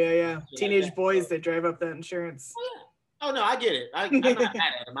insurance. Oh yeah. Teenage boys, they drive up that insurance. Oh, yeah. Oh no, I get it. I'm not mad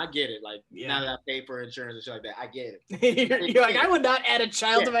at them. I get it. Like now that I pay for insurance and shit like that, I get it. you're like, I would not add a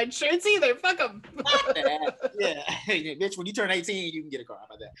child to my insurance either. Fuck them. Yeah, bitch. When you turn 18, you can get a car. How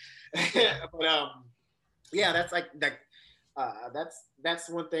about that? But yeah, that's like that's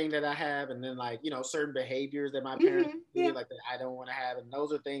one thing that I have, and then like certain behaviors that my parents do, like that I don't want to have, and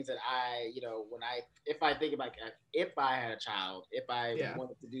those are things that I if I think about if I had a child, if I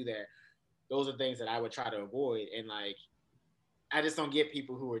wanted to do that, those are things that I would try to avoid, and like. I just don't get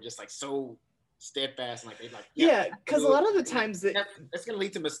people who are just like so steadfast and like they like because a lot of the times that's gonna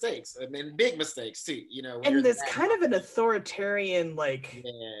lead to mistakes and big mistakes too, and there's kind of an authoritarian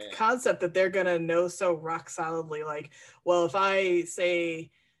concept that they're gonna know so rock solidly, like, well, if I say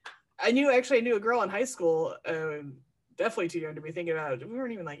I knew a girl in high school, definitely too young to be thinking about it. We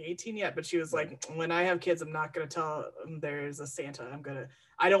weren't even like 18 yet, but she was like, when I have kids, I'm not gonna tell them there's a Santa.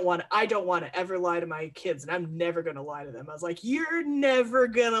 I don't want to ever lie to my kids, and I'm never going to lie to them. I was like, you're never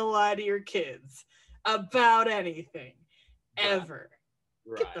going to lie to your kids about anything, ever.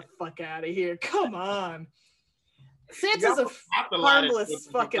 Right. Get the fuck out of here. Come on. Santa's a harmless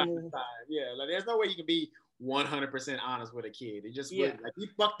fucking... Yeah, like there's no way you can be 100% honest with a kid. It just wouldn't. Like, you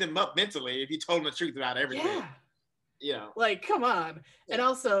fucked them up mentally if you told them the truth about everything. Yeah. Like, come on. And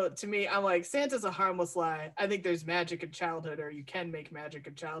also, to me, I'm like, Santa's a harmless lie. I think there's magic in childhood, or you can make magic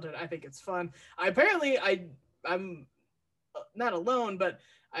in childhood. I think it's fun. I'm not alone, but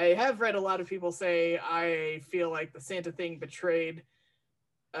I have read a lot of people say I feel like the Santa thing betrayed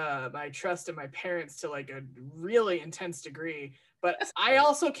my trust in my parents to like a really intense degree. But I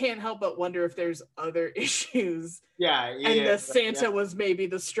also can't help but wonder if there's other issues. And the Santa was maybe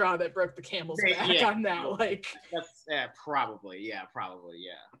the straw that broke the camel's back on that. Like, that's probably.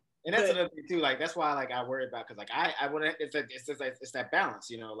 And that's another thing too. Like, that's why like I worry about, because like I want to. It's that balance,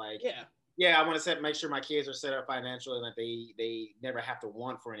 Like I want to make sure my kids are set up financially and that they never have to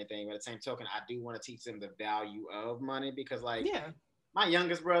want for anything. But at the same token, I do want to teach them the value of money, because like my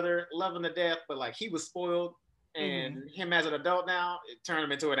youngest brother, love him to death, but like he was spoiled. And him as an adult now, it turned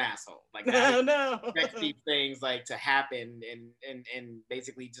him into an asshole. Like, expect these things like to happen, and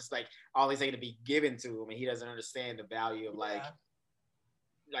basically just like all these things to be given to him, and he doesn't understand the value of like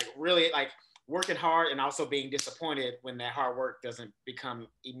really like working hard and also being disappointed when that hard work doesn't become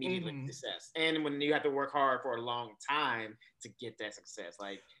immediately success, and when you have to work hard for a long time to get that success.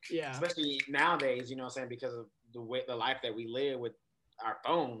 Like, especially nowadays, you know what I'm saying, because of the life that we live with our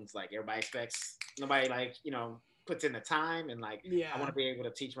phones, like everybody expects, nobody like puts in the time, and like I want to be able to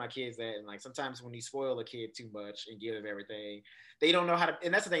teach my kids that. And like sometimes when you spoil a kid too much and give them everything, they don't know how to.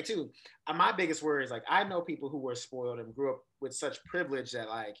 And that's the thing too. My biggest worry is like I know people who were spoiled and grew up with such privilege that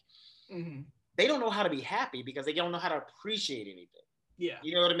like they don't know how to be happy because they don't know how to appreciate anything.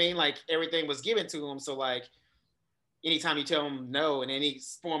 You know what I mean? Like everything was given to them, so like anytime you tell them no in any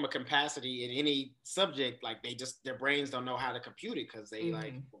form of capacity in any subject, like their brains don't know how to compute it, because they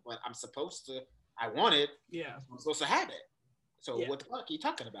like, what I'm supposed to, I want it. I'm supposed to have it. So what the fuck are you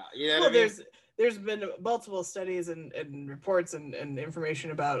talking about? There's been multiple studies and reports and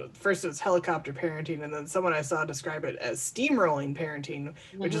information about, first it's helicopter parenting, and then someone I saw describe it as steamrolling parenting,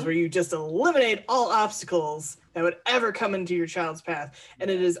 which is where you just eliminate all obstacles that would ever come into your child's path.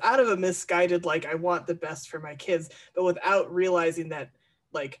 And it is out of a misguided, like, I want the best for my kids, but without realizing that,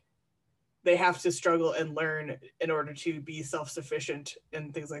 like, they have to struggle and learn in order to be self-sufficient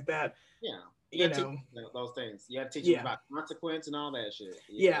and things like that. Those things you have to teach them about consequence and all that shit.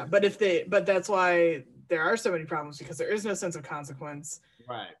 But that's why there are so many problems, because there is no sense of consequence.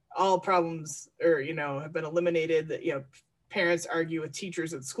 Right. All problems have been eliminated. That parents argue with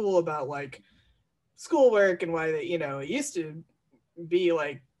teachers at school about like schoolwork and why they it used to be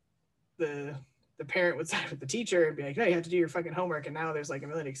like the parent would side with the teacher and be like, no, you have to do your fucking homework, and now there's like a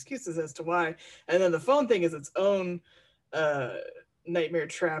million excuses as to why. And then the phone thing is its own nightmare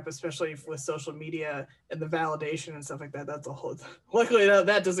trap, especially with social media and the validation and stuff like that. That's a whole, luckily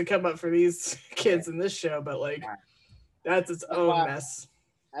that doesn't come up for these kids in this show, but like that's its own mess.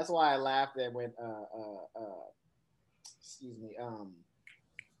 That's why I laughed at when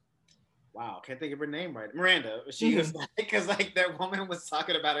wow, can't think of her name right. Miranda. She was like, because like that woman was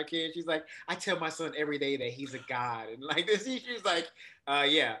talking about her kid. She's like, I tell my son every day that he's a god, and like this. She was like,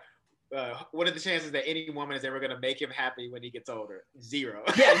 what are the chances that any woman is ever going to make him happy when he gets older? 0.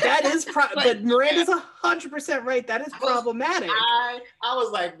 Yeah, that is but Miranda's 100% right. That is problematic. I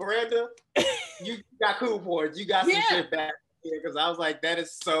was like, Miranda, you got cool points. You got some shit back here, because I was like, that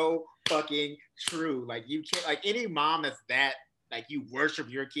is so fucking true. Like, you can't, like, any mom that's that, like, you worship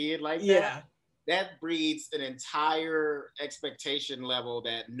your kid like that breeds an entire expectation level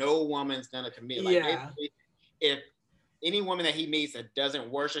that no woman's gonna commit. Like, if any woman that he meets that doesn't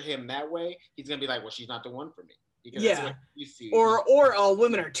worship him that way, he's gonna be like, well, she's not the one for me. Because that's what you see. Or all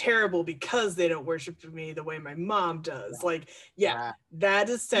women are terrible because they don't worship me the way my mom does. Like, that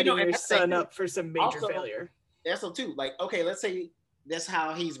is setting your son up for some major failure. That's so too. Like, okay, let's say that's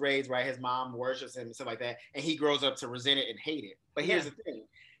how he's raised, right? His mom worships him and stuff like that, and he grows up to resent it and hate it. But here's the thing.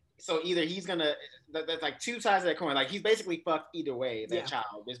 So either he's gonna, that's like two sides of that coin. Like, he's basically fucked either way, that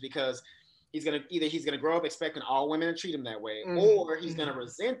child, is because he's gonna grow up expecting all women to treat him that way, or he's gonna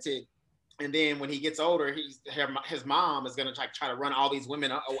resent it. And then when he gets older, his mom is gonna try to run all these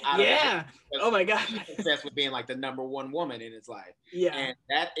women out of him. Oh my God. He's obsessed with being like the number one woman in his life. Yeah. And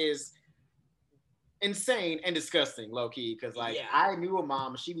that is insane and disgusting, low key. Because I knew a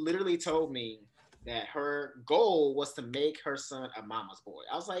mom. She literally told me that her goal was to make her son a mama's boy.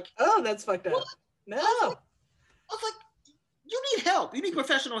 I was like, oh, that's fucked up. What? No. I was like, you need help. You need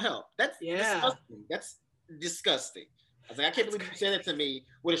professional help. That's disgusting. That's disgusting. I was like, I can't believe you said it to me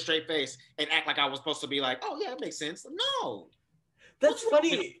with a straight face and act like I was supposed to be like, oh yeah, it makes sense. No. That's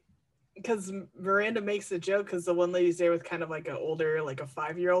funny because Miranda makes the joke because the one lady's there with kind of like an older, like a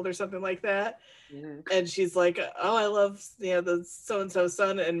 5-year-old or something like that. And she's like, oh, I love, the so-and-so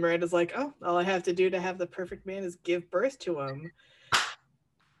son. And Miranda's like, oh, all I have to do to have the perfect man is give birth to him.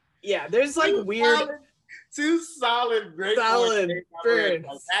 Yeah, there's like two solid, great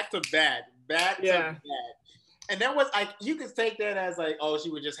burns. Back to back. And that was like, you could take that as like, oh, she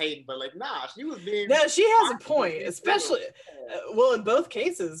was just hating, but like, nah, she was being. No, she has a point, especially, well, in both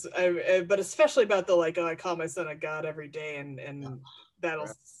cases, but especially about the like, oh, I call my son a god every day, and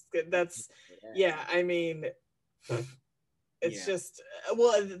that's, I mean, it's just,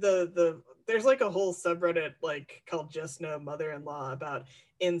 well, there's like a whole subreddit like called Just No Mother-in-Law about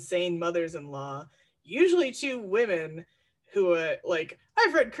insane mothers-in-law, usually two women who like,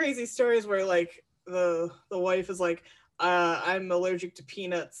 I've read crazy stories where like the wife is like, I'm allergic to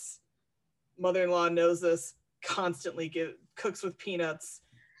peanuts, mother-in-law knows this, constantly cooks with peanuts,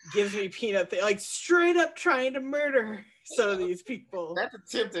 gives me like straight up trying to murder some of these people. That's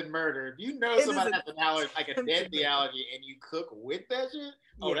attempted murder. If you know somebody has an allergy, like a deadly allergy, and you cook with that shit,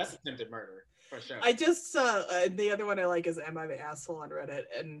 that's attempted murder for sure. I just saw the other one I like is Am I the Asshole on Reddit,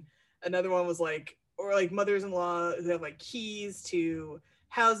 and another one was like, or like mothers-in-law who have like keys to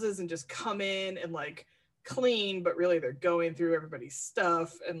houses and just come in and like clean, but really they're going through everybody's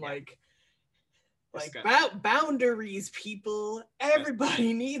stuff and like boundaries, people.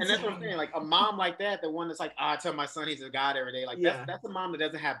 Everybody needs. And that's what I'm saying. Like a mom like that, the one that's like, I tell my son he's a god every day. Like that's a mom that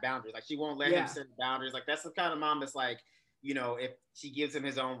doesn't have boundaries. Like she won't let him set boundaries. Like that's the kind of mom that's like, if she gives him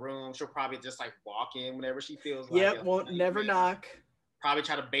his own room, she'll probably just like walk in whenever she feels like. Yep, won't never knock. Probably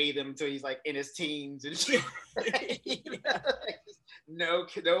try to bathe him until he's like in his teens and shit.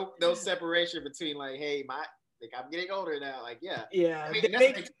 No separation between like, hey, I'm getting older now. Like, I mean,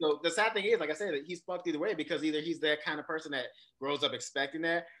 the sad thing is, like I said, that he's fucked either way, because either he's that kind of person that grows up expecting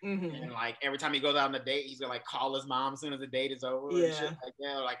that, and like every time he goes out on a date, he's gonna like call his mom as soon as the date is over and shit like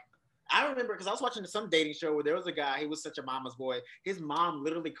that. Like, I remember because I was watching some dating show where there was a guy, he was such a mama's boy. His mom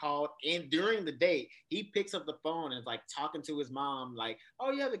literally called, and during the date, he picks up the phone and is like talking to his mom, like,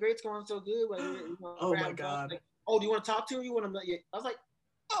 "Oh yeah, the date's going so good." Like, oh my god. Like, oh, do you want to talk to her? You want to? I was like,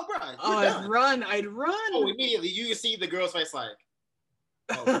 oh, bro. I'd run. Oh, immediately you see the girl's face like,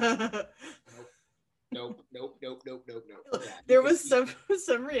 oh, nope. There was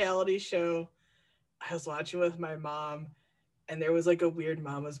some reality show I was watching with my mom, and there was like a weird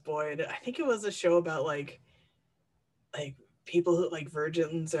mama's boy, and I think it was a show about like people who like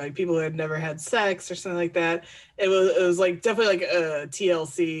virgins, or like people who had never had sex or something like that. It was like definitely like a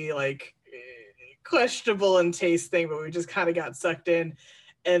TLC, like questionable in taste thing, but we just kind of got sucked in.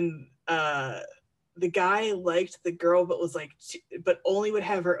 And the guy liked the girl, but only would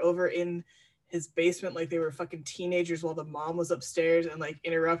have her over in his basement like they were fucking teenagers while the mom was upstairs and like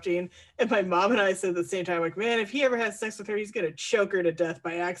interrupting. And my mom and I said at the same time, like, man, if he ever has sex with her, he's gonna choke her to death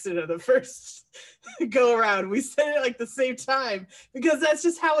by accident on the first go around. We said it like the same time because that's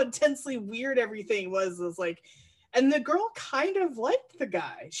just how intensely weird everything was. It was like, and the girl kind of liked the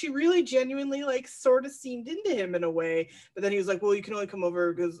guy. She really genuinely like sort of seemed into him in a way. But then he was like, well, you can only come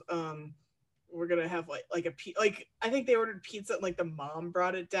over because we're gonna have like a like I think they ordered pizza and like the mom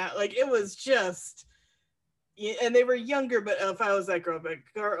brought it down. Like it was just, and they were younger. But if I was that girl, but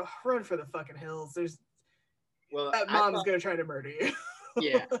girl, run for the fucking hills. There's that mom's gonna try to murder you.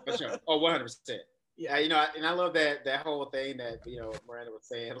 Yeah, for sure. Oh, 100%. Yeah, you know, and I love that whole thing that, you know, Miranda was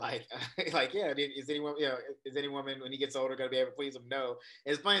saying, like, like, yeah, is any woman when he gets older gonna be able to please him? No.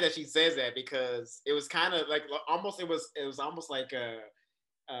 And it's funny that she says that because it was kind of like almost it was almost like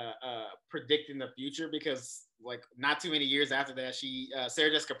predicting the future, because like not too many years after that,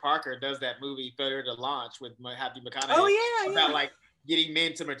 Sarah Jessica Parker does that movie Failure to Launch with Matthew McConaughey. Oh yeah, about like getting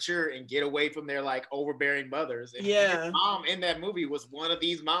men to mature and get away from their like overbearing mothers. And yeah, his mom in that movie was one of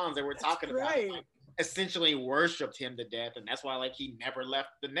these moms that we're talking about. Like, essentially worshipped him to death, and that's why like he never left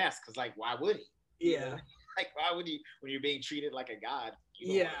the nest, because like why would he? Yeah, like why would he when you're being treated like a god?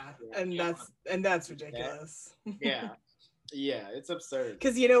 And that's ridiculous. Yeah. Yeah, it's absurd.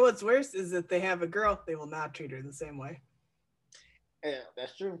 Because you know what's worse is that they have a girl, they will not treat her the same way. Yeah,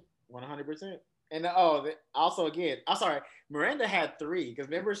 that's true, 100%. And also again, I'm sorry, Miranda had 3, because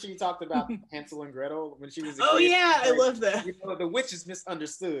remember she talked about Hansel and Gretel when she was a kid? Yeah, like, I love that. You know, the witch is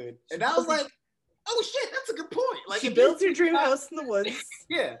misunderstood, and I was like, oh shit, that's a good point. Like she builds her dream house in the woods.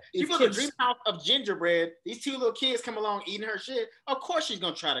 Yeah, she built a dream house of gingerbread. These 2 little kids come along eating her shit. Of course she's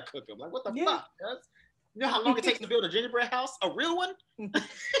gonna try to cook them. Like what the fuck? You know how long it takes to build a gingerbread house? A real one? Do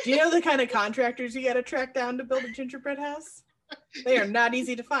you know the kind of contractors you got to track down to build a gingerbread house? They are not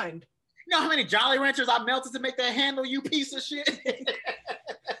easy to find. You know how many Jolly Ranchers I melted to make that handle, you piece of shit?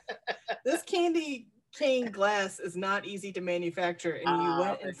 This candy cane glass is not easy to manufacture, and you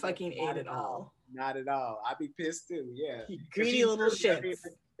went and fucking ate it all. Not at all. I'd be pissed too. Yeah. You greedy little shits.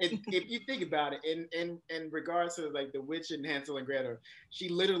 If you think about it, in regards to like the witch and Hansel and Gretel, she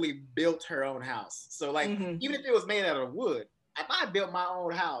literally built her own house. So like, even if it was made out of wood, if I built my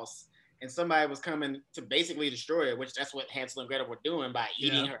own house and somebody was coming to basically destroy it, which that's what Hansel and Gretel were doing by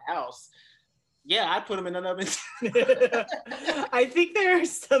eating her house, I'd put them in an oven. I think there are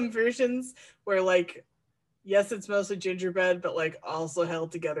some versions where like, yes, it's mostly gingerbread, but like also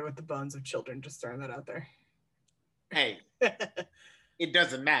held together with the bones of children. Just throwing that out there. Hey. It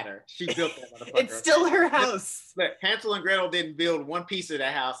doesn't matter. She built that motherfucker. It's still her house. Look, Hansel and Gretel didn't build one piece of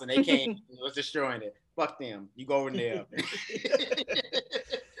that house, and they came and was destroying it. Fuck them. You go in there.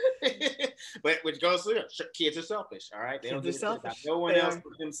 But which goes to kids are selfish. All right, they don't give a shit about no one else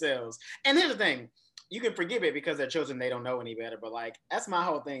but themselves. And here's the thing: you can forgive it because they're children; they don't know any better. But like, that's my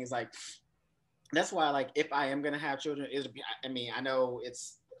whole thing. Is like, that's why like if I am gonna have children, I mean, I know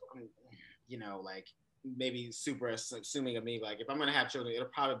it's, you know, like. Maybe super assuming of me, like if I'm gonna have children, it'll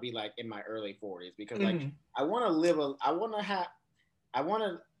probably be like in my early 40s, because like I want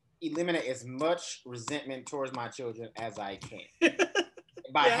to eliminate as much resentment towards my children as I can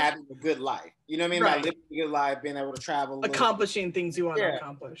by having a good life. You know what I mean? By living a good life, being able to travel, accomplishing things you want to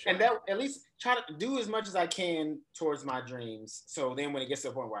accomplish, and that at least try to do as much as I can towards my dreams. So then when it gets to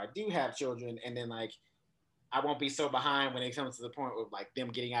the point where I do have children, and then like I won't be so behind when it comes to the point of like them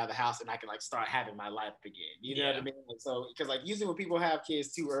getting out of the house and I can like start having my life again. You know what I mean? Like, so, because like usually when people have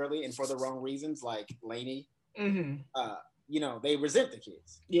kids too early and for the wrong reasons, like Lainey, you know, they resent the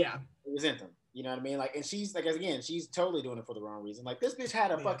kids. Yeah. They resent them. You know what I mean? Like, and she's like, again, she's totally doing it for the wrong reason. Like this bitch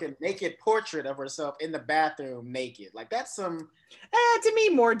had a fucking naked portrait of herself in the bathroom naked. Like that's some. Demi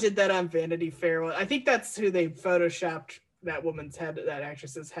Moore did that on Vanity Fair. I think that's who they photoshopped that woman's head, that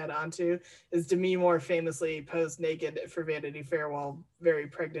actress's head onto, is Demi Moore famously posed naked for Vanity Fair while very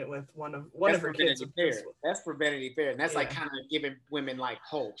pregnant with one of her kids. That's for Vanity Fair, and that's like kind of giving women like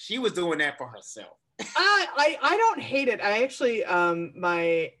hope. She was doing that for herself. I don't hate it. I actually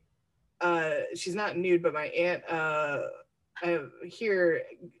my she's not nude, but my aunt I hear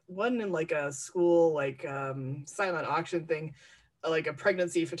one in like a school like silent auction thing, like a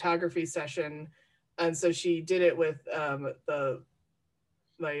pregnancy photography session. And so she did it with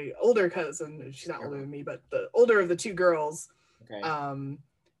my older cousin. She's not older than me, but the older of the 2 girls. Okay.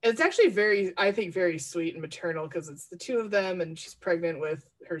 It's actually I think very sweet and maternal, because it's the 2 of them, and she's pregnant with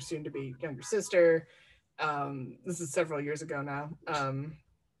her soon-to-be younger sister. This is several years ago now. And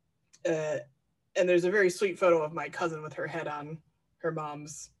there's a very sweet photo of my cousin with her head on her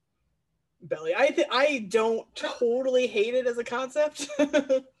mom's belly. I don't totally hate it as a concept.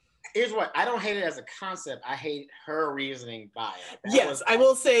 Here's what, I don't hate it as a concept. I hate her reasoning by it. Yes, I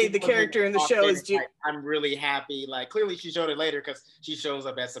will say the character in the show is. Like, I'm really happy. Like clearly she showed it later because she shows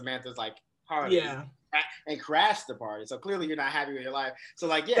up at Samantha's like party. Yeah. And crashed the party. So clearly you're not happy with your life. So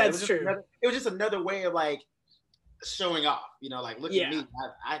like, yeah, that's true. It was just another way of like, showing off, like look at me,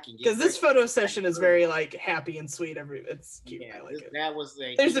 I can get. Because this photo session is very like happy and sweet. It's cute. I like it. That was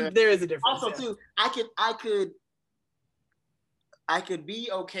like there is a difference. Also, too, I could be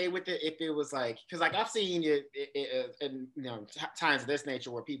okay with it if it was like, because like I've seen it in times of this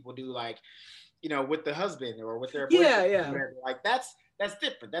nature where people do like, with the husband or with their boyfriend, like that's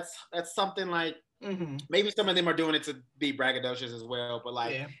different. That's something like. Mm-hmm. Maybe some of them are doing it to be braggadocious as well, but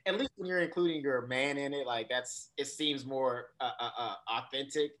like at least when you're including your man in it, like it seems more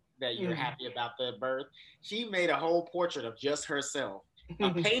authentic that you're happy about the birth. She made a whole portrait of just herself, a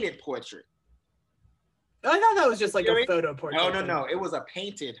painted portrait. I thought that was just like a photo portrait. No, it was a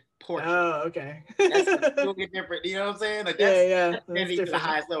painted portrait. Oh, okay. That's completely different. You know what I'm saying? Like that's to the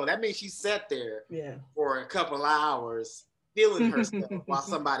highest level. That means she sat there for a couple of hours. Feeling herself while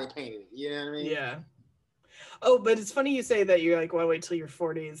somebody painted it. You know what I mean? Yeah. Oh, but it's funny you say that you're like, well, wait till your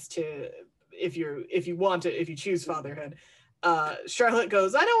 40s to if you want it, if you choose fatherhood. Charlotte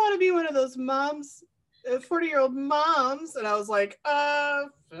goes, I don't want to be one of those moms, 40-year-old moms. And I was like,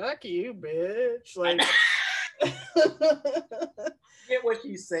 fuck you, bitch. Like get what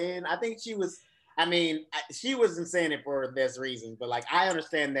she's saying. I think she wasn't saying it for this reason, but like I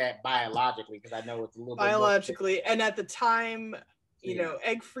understand that biologically because I know it's a little biologically bit and at the time,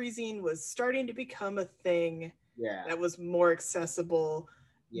 egg freezing was starting to become a thing. Yeah, that was more accessible.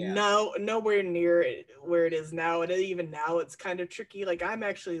 Yeah, nowhere near where it is now, and even now it's kind of tricky. Like I'm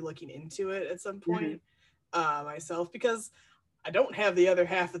actually looking into it at some point myself because I don't have the other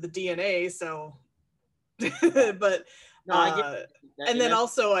half of the DNA, so but. No, I get that, and then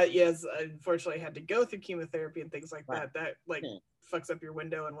also, yes, unfortunately, I had to go through chemotherapy and things like that. That like fucks up your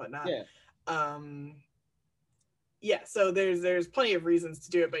window and whatnot. So there's plenty of reasons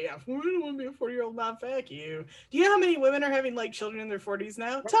to do it, but I don't want to be a 40-year-old mom. Fuck you. Do you know how many women are having like children in their 40s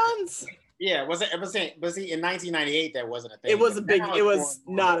now? Tons. Yeah, was in 1998 that wasn't a thing. It was a big. It was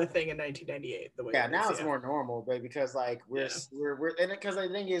not a thing in 1998. The way now it's more normal, but because like we're and because the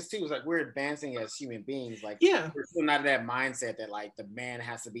thing is too is like we're advancing as human beings. Like we're still not in that mindset that like the man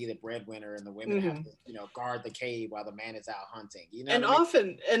has to be the breadwinner and the women have to guard the cave while the man is out hunting. And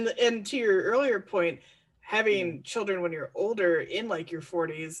often and to your earlier point, having children when you're older in like your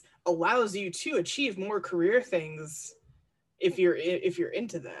 40s allows you to achieve more career things. If you're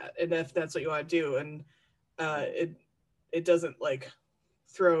into that and if that's what you want to do, and it doesn't like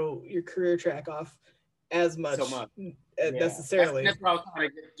throw your career track off as much necessarily. That's what I was trying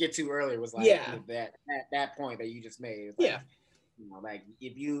to get to earlier was like that point that you just made. Like, like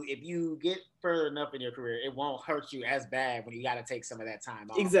if you get further enough in your career, it won't hurt you as bad when you got to take some of that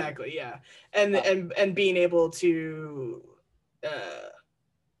time off. Exactly. Yeah, and being able to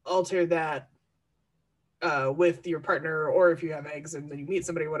alter that. With your partner, or if you have eggs and then you meet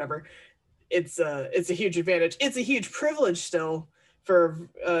somebody or whatever, it's a huge advantage. It's a huge privilege still for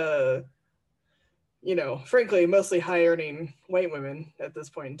frankly mostly high earning white women at this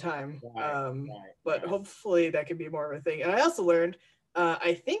point in time. But hopefully that can be more of a thing. And I also learned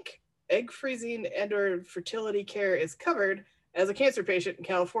I think egg freezing and or fertility care is covered as a cancer patient in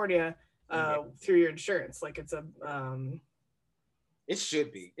California through your insurance. Like it's a it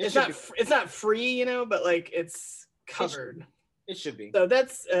should be. It's not free, but like it's covered. It should be. So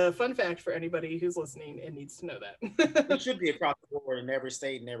that's a fun fact for anybody who's listening and needs to know that. It should be across the board in every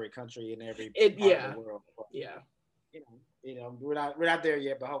state, in every country, in every part of the world. Yeah. We're not there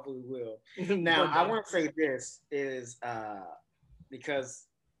yet, but hopefully we will. Now, I want to say this is because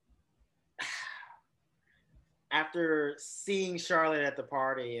after seeing Charlotte at the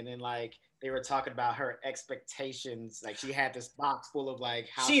party and then like they were talking about her expectations. Like she had this box full of like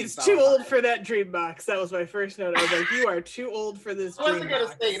how she's too old for that dream box. That was my first note. I was like, you are too old for this dream box. I wasn't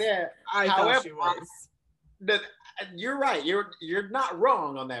gonna say that. However, thought she was. You're right. You're not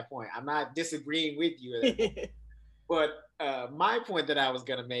wrong on that point. I'm not disagreeing with you. But my point that I was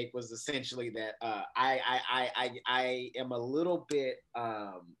gonna make was essentially that I am a little bit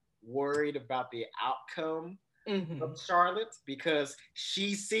worried about the outcome of Charlotte because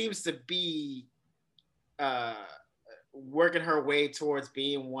she seems to be working her way towards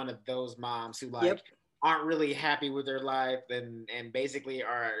being one of those moms who aren't really happy with their life and basically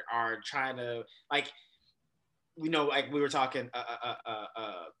are trying to like like we were talking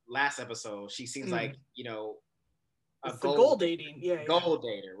last episode. She seems like it's the goal dating, goal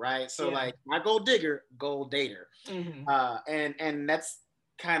dater, right? So like not gold digger, gold dater, and that's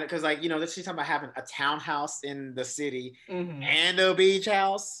kind of because like she's talking about having a townhouse in the city and a beach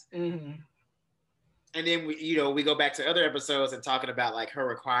house, and then we go back to other episodes and talking about like her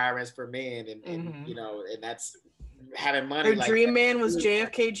requirements for men and and that's having money. Her dream man was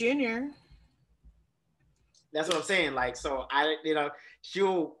JFK Jr. That's what I'm saying. Like, so I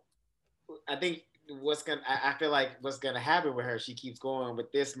think I feel like what's gonna happen with her, she keeps going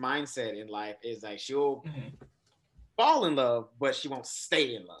with this mindset in life, is like she'll fall in love, but she won't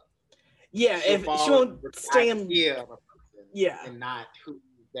stay in love. Yeah, if she won't stay in and not who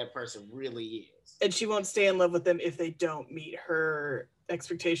that person really is. And she won't stay in love with them if they don't meet her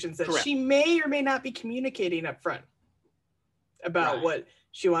expectations that Correct. she may or may not be communicating up front about what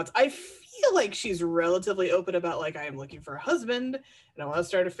she wants. I feel like she's relatively open about, like, I am looking for a husband and I want to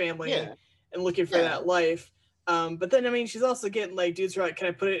start a family and looking for that life. But then, I mean, she's also getting like dudes who are like, can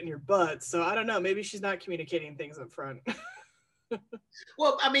I put it in your butt? So I don't know. Maybe she's not communicating things up front.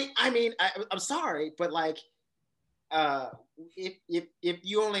 Well, I'm sorry, but like, if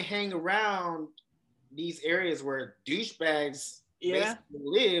you only hang around these areas where douchebags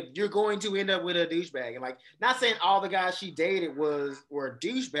live, you're going to end up with a douchebag. And like, not saying all the guys she dated were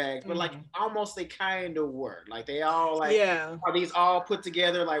douchebags, but like almost they kind of were. Like they all like are these all put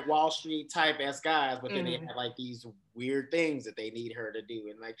together like Wall Street type ass guys, but then they have like these weird things that they need her to do,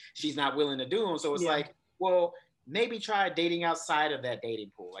 and like she's not willing to do them. So it's like, well, maybe try dating outside of that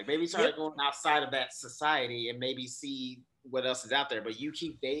dating pool. Like maybe try going outside of that society and maybe see what else is out there. But you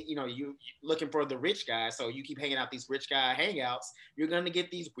keep you looking for the rich guy, so you keep hanging out these rich guy hangouts, you're gonna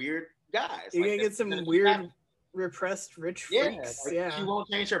get these weird guys. You're gonna get some weird repressed rich freaks. She won't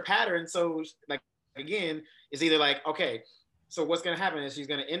change her pattern. So like, again, it's either like, okay, so what's gonna happen is she's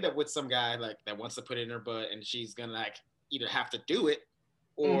gonna end up with some guy like that wants to put it in her butt, and she's gonna like either have to do it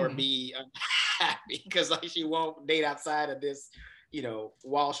or be unhappy because like she won't date outside of this,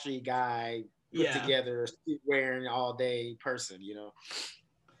 Wall Street guy put together, suit wearing all day person,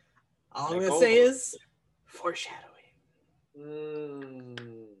 All I'm gonna say is foreshadowing.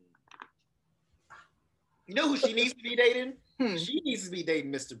 You know who she needs to be dating? She needs to be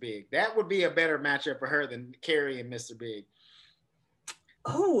dating Mr. Big. That would be a better matchup for her than Carrie and Mr. Big.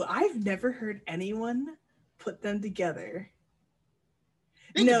 Oh, I've never heard anyone put them together.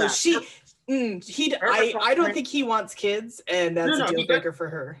 I don't think he wants kids, and that's a deal breaker for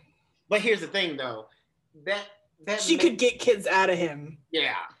her. But here's the thing, though, that she could get kids out of him.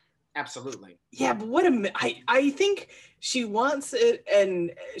 Yeah, absolutely. Yeah, but I think she wants it,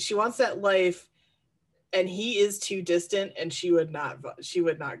 and she wants that life, and he is too distant, and she would not go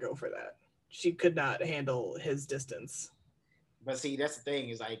for that. She could not handle his distance. But see, that's the thing,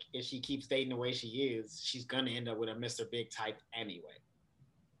 is like, if she keeps dating the way she is, she's gonna end up with a Mr. Big type anyway.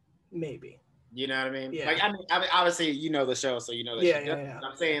 Maybe. You know what I mean? Yeah. Like, I mean, obviously, you know the show, so you know that. Yeah.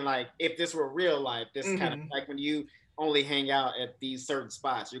 I'm saying, like, if this were real life, this kind of like when you only hang out at these certain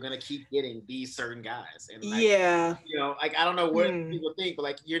spots, you're gonna keep getting these certain guys. And like, like, I don't know what people think, but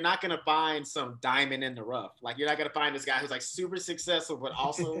like, you're not gonna find some diamond in the rough. Like, you're not gonna find this guy who's like super successful, but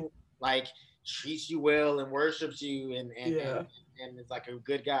also like treats you well and worships you and is like a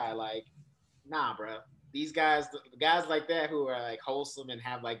good guy. Like, nah, bro. These guys like that who are like wholesome and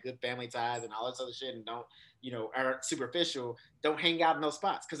have like good family ties and all this other shit and don't, aren't superficial, don't hang out in those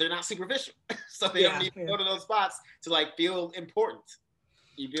spots because they're not superficial. So they don't need to go to those spots to like feel important.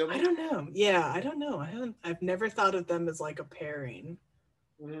 You feel me? I don't know. Yeah, I don't know. I've never thought of them as like a pairing.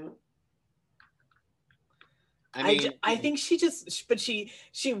 I think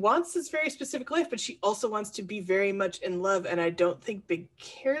she wants this very specific life, but she also wants to be very much in love, and I don't think Big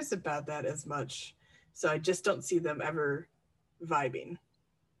cares about that as much. So I just don't see them ever vibing.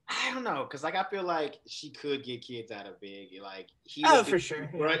 I don't know, because like I feel like she could get kids out of Big. Like for sure.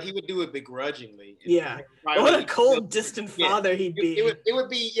 He would do it begrudgingly. Yeah. What a cold, distant father he'd be. It would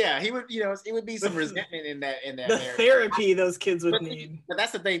be he would it would be some resentment in that the marriage. Therapy those kids would need. But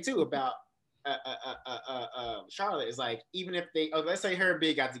that's the thing too about Charlotte is like, even if they let's say her and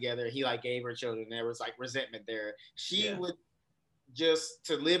Big got together, he like gave her children, there was like resentment there. She would just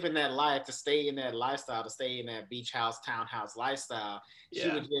to live in that life, to stay in that lifestyle, to stay in that beach house, townhouse lifestyle, she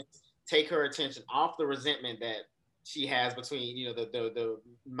would just take her attention off the resentment that she has between, the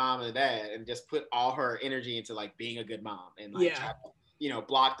mom and dad, and just put all her energy into like being a good mom and like try to,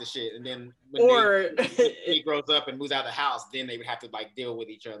 block the shit. And then when he grows up and moves out of the house, then they would have to like deal with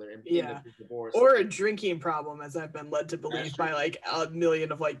each other and divorce. Or a drinking problem, as I've been led to believe by like a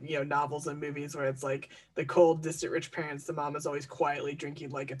million of like, novels and movies where it's like the cold, distant rich parents, the mom is always quietly drinking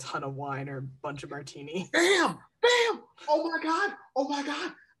like a ton of wine or a bunch of martini. Bam! Oh my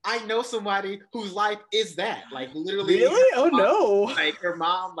God! I know somebody whose life is that. Like literally. Really? Oh no. Like her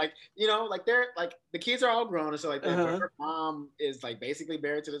mom, like, you know, like they're like the kids are all grown and stuff like that. But her mom is like basically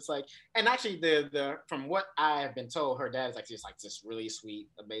married to this like, and actually the from what I have been told, her dad is like just like this really sweet,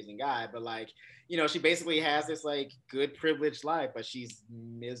 amazing guy. But like, you know, she basically has this like good privileged life, but she's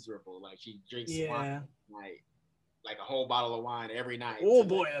miserable. Like she drinks wine, like a whole bottle of wine every night. Oh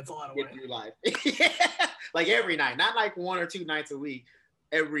boy, that's a lot of wine. Through life. Yeah. Like every night, not like 1 or 2 nights a week.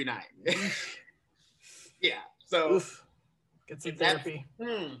 Every night. Yeah. So oof. Get some therapy.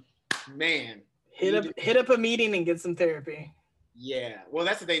 Man. Hit up a meeting and get some therapy. Yeah. Well,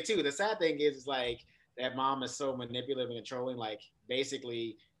 that's the thing too. The sad thing is like that mom is so manipulative and controlling. Like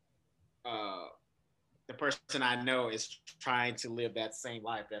basically, the person I know is trying to live that same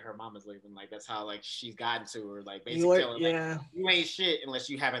life that her mom is living. Like that's how like she's gotten to her. Like basically, telling her, like, you ain't shit unless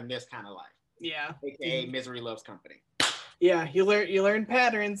you having this kind of life. Yeah. AKA misery loves company. Yeah, you learn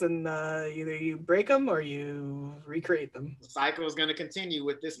patterns, and either you break them or you recreate them. The cycle is going to continue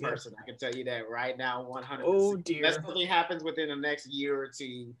with this person. I can tell you that right now, 100%. Oh dear. Unless something happens within the next year or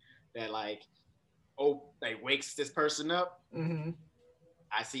two that like wakes this person up. Mm-hmm.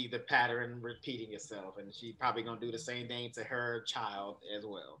 I see the pattern repeating itself, and she's probably going to do the same thing to her child as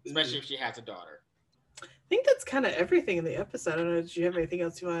well, especially if she has a daughter. I think that's kind of everything in the episode. I don't know. Did you have anything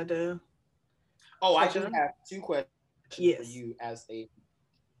else you wanted to? Oh, I do have 2 questions. Yes. For you as a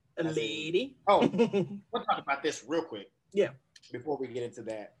lady. We'll talk about this real quick. Yeah. Before we get into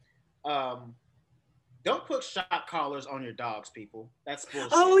that. Don't put shock collars on your dogs, people. That's bullshit.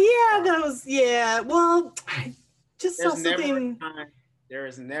 Oh yeah, that was well, I just saw something. There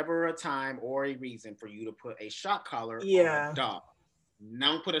is never a time or a reason for you to put a shock collar on a dog.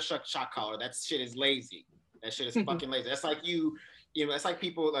 Don't put a shock collar. That shit is lazy. That shit is fucking lazy. That's like you know, it's like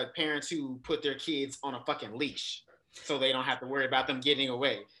people like parents who put their kids on a fucking leash so they don't have to worry about them getting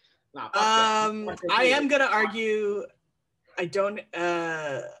away. Nah, I am gonna argue. I don't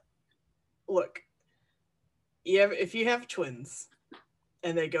look. If you have twins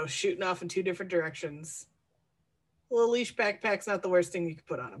and they go shooting off in 2 different directions, a little leash backpack's not the worst thing you could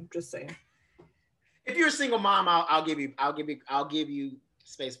put on them. Just saying. If you're a single mom, I'll give you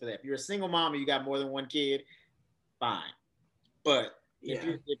space for that. If you're a single mom and you got more than 1 kid, fine. But if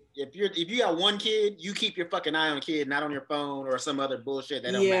you got 1 kid, you keep your fucking eye on the kid, not on your phone or some other bullshit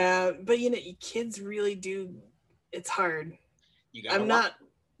that don't matter. But you know, kids really do. It's hard.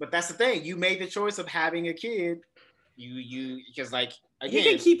 But that's the thing. You made the choice of having a kid. Because like again,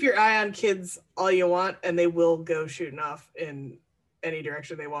 you can keep your eye on kids all you want, and they will go shooting off in any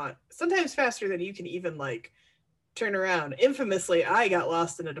direction they want. Sometimes faster than you can even like turn around. Infamously, I got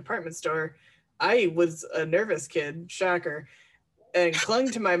lost in a department store. I was a nervous kid, shocker, and clung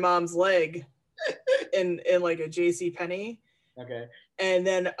to my mom's leg in like a JC Penney. Okay. And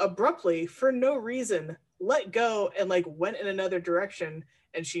then abruptly, for no reason, let go and like went in another direction.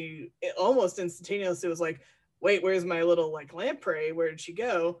 And she almost instantaneously was like, wait, where's my little like lamprey? Where did she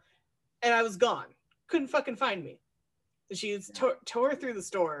go? And I was gone. Couldn't fucking find me. And she tore through the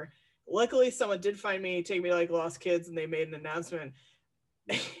store. Luckily, someone did find me, take me to like Lost Kids, and they made an announcement.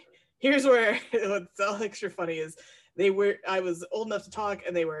 Here's where what's all extra funny is I was old enough to talk,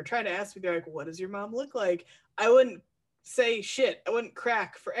 and they were trying to ask me, they're like, what does your mom look like? I wouldn't say shit. I wouldn't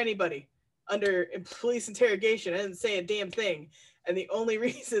crack for anybody under police interrogation. I didn't say a damn thing. And the only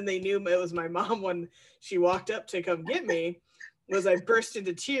reason they knew it was my mom when she walked up to come get me was I burst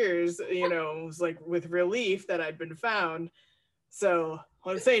into tears, you know, it was like with relief that I'd been found. So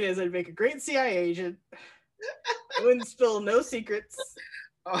what I'm saying is I'd make a great CIA agent. I wouldn't spill no secrets.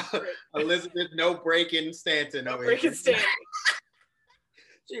 Elizabeth, no breaking Stanton over breaking Stanton.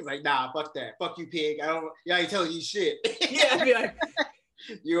 She's like, nah, fuck that. Fuck you, pig. I ain't telling you shit. Yeah, I'd be like,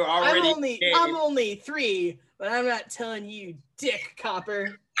 you're already I'm only 3, but I'm not telling you, dick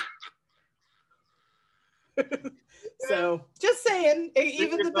copper. So just saying,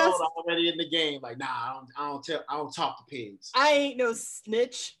 even the best already in the game. Like, nah, I don't talk to pigs. I ain't no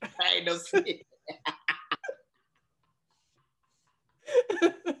snitch. I ain't no snitch.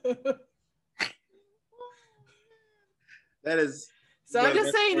 That is. So I'm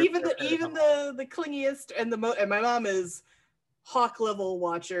just saying, even the clingiest and and my mom is hawk level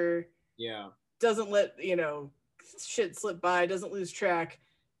watcher. Yeah. Doesn't let shit slip by. Doesn't lose track.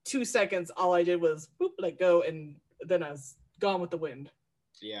 2 seconds. All I did was boop, let go, and then I was gone with the wind.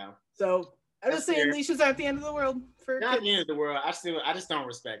 Yeah. So I'm just saying, leashes aren't the end of the world for not kids. the end of the world. I just don't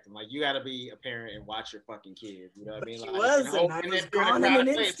respect them. Like, you got to be a parent and watch your fucking kids. You know what I mean? Like, I was gone in an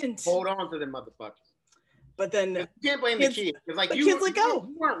instant. Hold on to them motherfuckers. But then you can't blame the kids. Because like you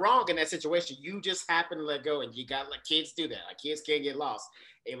weren't wrong in that situation. You just happened to let go, and you got like kids do that. Like kids can't get lost.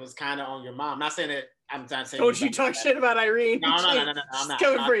 It was kind of on your mom. I'm not saying that. I'm not saying. Don't you talk shit about Irene? No. I'm not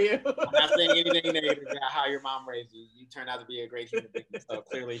coming for you. I'm not saying anything negative about how your mom raised you. You turned out to be a great human being. So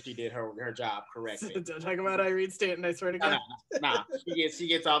clearly, she did her job correctly. Don't talk about Irene Stanton. I swear to God. No. She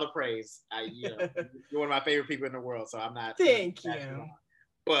gets all the praise. You're one of my favorite people in the world. So I'm not. Thank you.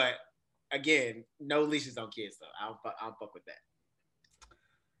 But again, no leashes on kids though. I'll fuck with that.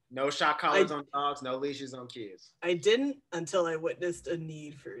 No shock collars on dogs, no leashes on kids. I didn't until I witnessed a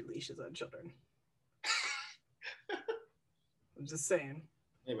need for leashes on children. I'm just saying.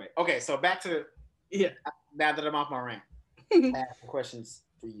 Anyway, okay, so back to now that I'm off my rant. I have questions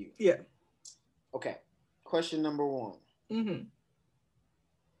for you. Yeah. Okay. Question number 1. Mm-hmm.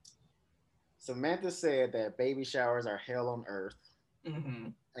 Samantha said that baby showers are hell on earth.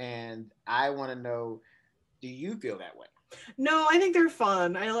 Mm-hmm. And I want to know, do you feel that way? No, I think they're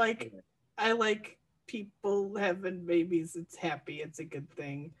fun. I like people having babies. It's happy. It's a good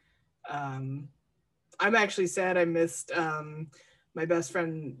thing. I'm actually sad I missed my best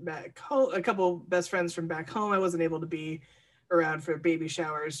friend back home, a couple best friends from back home. I wasn't able to be around for baby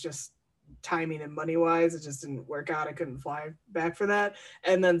showers, just timing and money wise. It just didn't work out. I couldn't fly back for that.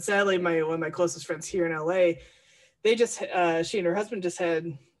 And then sadly, one of my closest friends here in LA, they just she and her husband just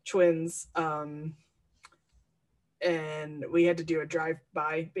had twins, and we had to do a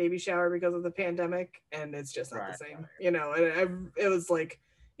drive-by baby shower because of the pandemic, and it's just not the same, you know. And it was like,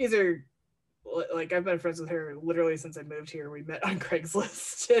 these are like, I've been friends with her literally since I moved here. We met on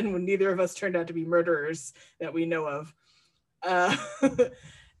Craigslist, and neither of us turned out to be murderers that we know of.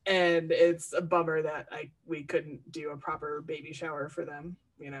 And it's a bummer that we couldn't do a proper baby shower for them,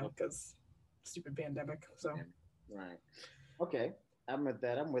 you know, because stupid pandemic. So right. Okay. I'm with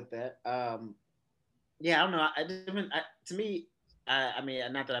that. Yeah, I don't know. To me, I mean,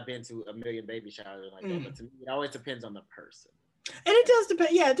 not that I've been to a million baby showers like that, but to me, it always depends on the person. And it does depend.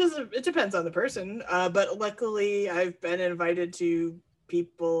 Yeah, it depends on the person. But luckily, I've been invited to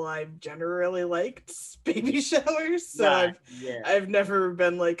people I've generally liked baby showers, so I've never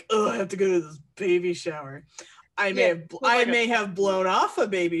been like, oh, I have to go to this baby shower. I may have blown off a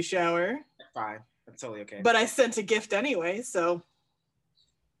baby shower. Fine, that's totally okay. But I sent a gift anyway, so.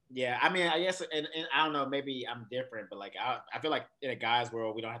 Yeah, I mean, I guess, and I don't know, maybe I'm different, but like I feel like in a guy's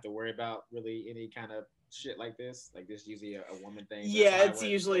world, we don't have to worry about really any kind of shit like this. Like this is usually a woman thing. Yeah, it's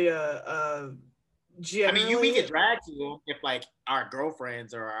usually a generally, I mean, we get dragged to them if like our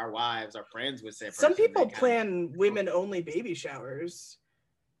girlfriends or our wives or friends would say. Some people plan women-only baby showers,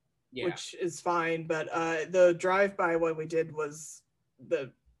 which is fine. But the drive-by one we did was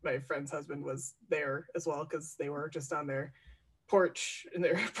my friend's husband was there as well because they were just on their porch in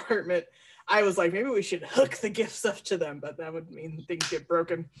their apartment. I was like, maybe we should hook the gifts up to them, but that would mean things get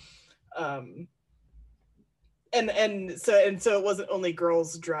broken. And so it wasn't only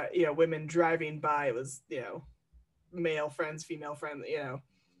girls women driving by. It was, you know, male friends, female friends, you know.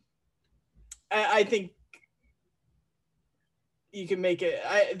 I think you can make it.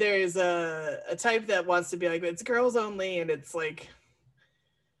 There is a type that wants to be like, it's girls only, and it's like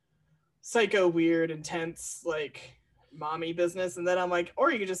psycho weird, intense, like mommy business. And then I'm like,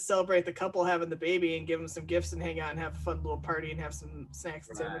 or you could just celebrate the couple having the baby and give them some gifts and hang out and have a fun little party and have some snacks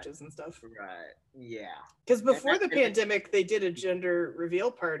and sandwiches and stuff. Right. Yeah. Because before the pandemic, they did a gender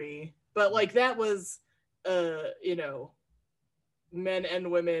reveal party, but like that was, you know, men and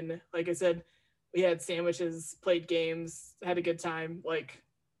women. Like I said, we had sandwiches, played games, had a good time. Like,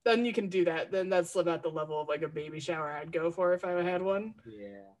 then you can do that. Then that's about the level of like a baby shower I'd go for if I had one.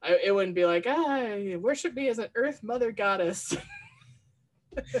 Yeah. It wouldn't be like, worship me as an earth mother goddess.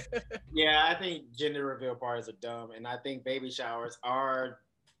 Yeah, I think gender reveal parties are dumb, and I think baby showers are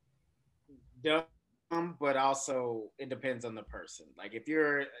dumb, but also it depends on the person. Like if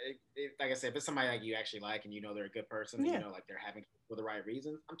like I said, if it's somebody like you actually like and you know they're a good person, and you know like they're having for the right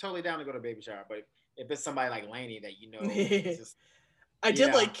reasons, I'm totally down to go to a baby shower. But if it's somebody like Lainey that you know, it's just, I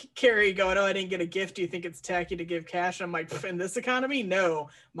did like Carrie going, oh, I didn't get a gift. Do you think it's tacky to give cash? I'm like, in this economy, no.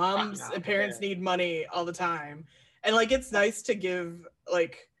 Moms and parents need money all the time. And like, it's nice to give,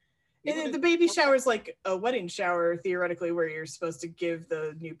 like, the baby shower is like a wedding shower, theoretically, where you're supposed to give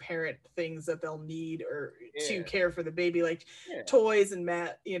the new parent things that they'll need or to care for the baby, like toys and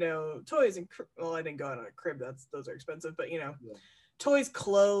toys and, well, I didn't go out on a crib. Those are expensive, but, you know. Yeah. Toys,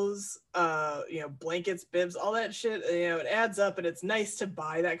 clothes, blankets, bibs, all that shit, it adds up, and it's nice to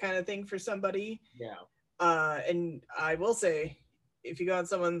buy that kind of thing for somebody. Yeah. And I will say, if you go on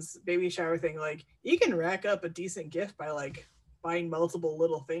someone's baby shower thing, like, you can rack up a decent gift by like buying multiple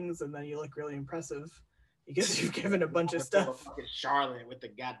little things, and then you look really impressive, because you've given a bunch of stuff. Charlotte with the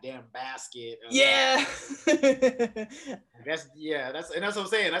goddamn basket. Yeah. That's what I'm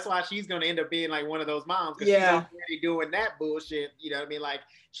saying. That's why she's gonna end up being like one of those moms, because she's already doing that bullshit. You know what I mean? Like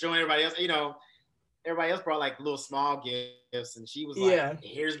showing everybody else. You know, everybody else brought like little small gifts, and she was like,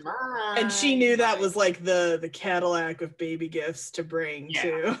 "Here's mine." And she knew that was like the Cadillac of baby gifts to bring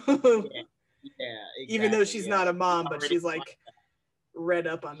too. Exactly. Even though she's not a mom, but she's like read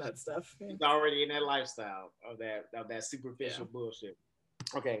up on that stuff. She's already in that lifestyle of that superficial bullshit.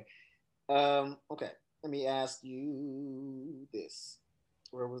 Okay. Okay. Let me ask you this.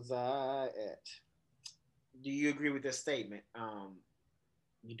 Where was I at? Do you agree with this statement?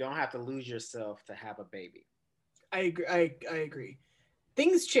 You don't have to lose yourself to have a baby. I agree. I agree.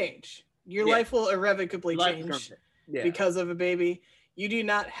 Things change. Your life will irrevocably change because of a baby. You do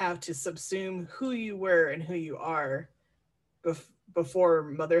not have to subsume who you were and who you are before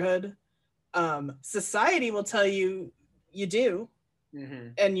motherhood. Society will tell you you do. Mm-hmm.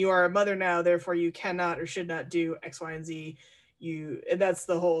 And you are a mother now, therefore you cannot or should not do X, Y, and Z. And that's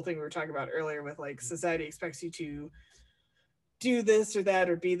the whole thing we were talking about earlier with like society expects you to do this or that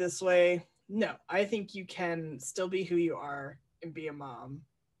or be this way. No, I think you can still be who you are and be a mom.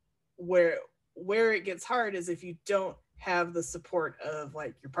 Where it gets hard is if you don't have the support of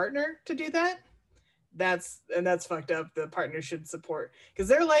like your partner to do that. That's fucked up. The partner should support, because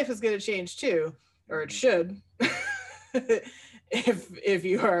their life is going to change too, or it should. If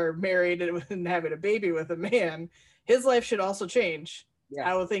you are married and having a baby with a man, his life should also change.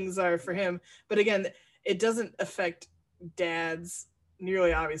 How things are for him. But again, it doesn't affect dads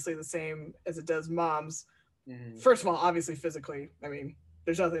nearly obviously the same as it does moms. Mm-hmm. First of all, obviously physically, I mean,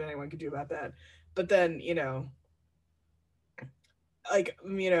 there's nothing anyone can do about that. But then, you know, like,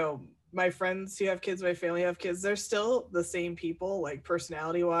 you know, my friends who have kids, my family have kids, they're still the same people, like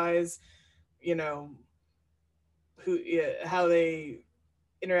personality wise, you know, how they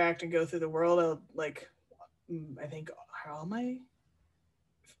interact and go through the world. Like, I think are all my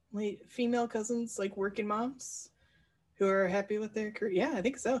female cousins like working moms who are happy with their career. Yeah, I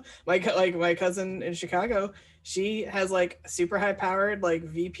think so. My cousin in Chicago, she has like a super high powered like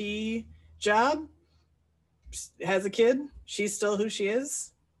VP job, has a kid. She's still who she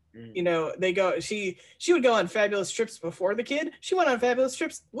is. You know, she would go on fabulous trips before the kid. She went on fabulous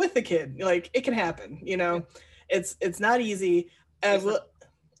trips with the kid. Like, it can happen, you know. It's not easy. I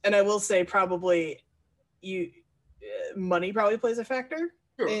will say probably money probably plays a factor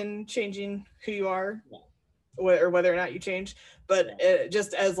in changing who you are, or whether or not you change. But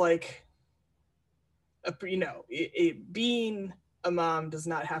just as like being a mom does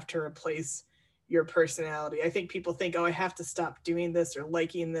not have to replace your personality. I think people think, oh, I have to stop doing this or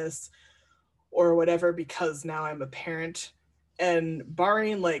liking this or whatever because now I'm a parent. And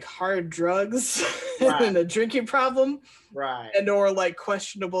barring like hard drugs and a drinking problem, and or like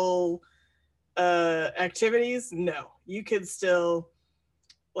questionable activities, no, you could still,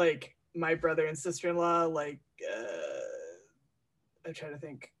 like my brother and sister-in-law, like I'm trying to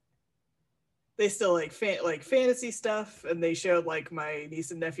think. They still like fantasy stuff, and they showed like my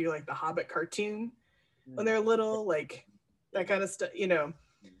niece and nephew like the Hobbit cartoon when they're little, like that kind of stuff. You know,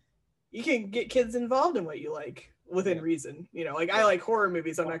 you can get kids involved in what you like within reason. You know, like I like horror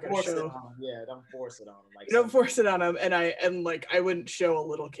movies. I'm not going to show. Don't force it on them. Like, don't force it on them. And I wouldn't show a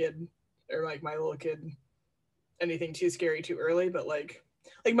little kid or like my little kid anything too scary too early. But like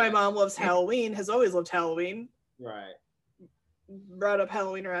my mom loves Halloween, has always loved Halloween. Right. Brought up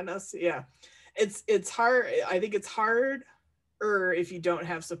Halloween around us. Yeah. It's hard. I think it's hard, or if you don't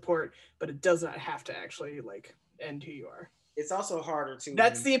have support, but it does not have to actually like end who you are. It's also harder to.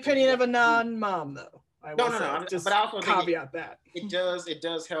 That's the opinion of a non-mom, though. No. Just but I also caveat that it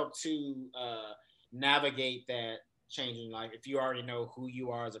does help to navigate that changing life if you already know who you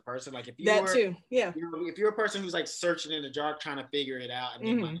are as a person. Like if you if you're a person who's like searching in the dark trying to figure it out, and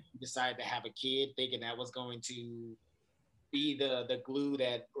then like, you decide to have a kid thinking that was going to be the glue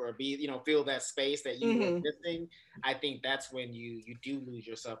that, or be, you know, fill that space that you were missing, I think that's when you do lose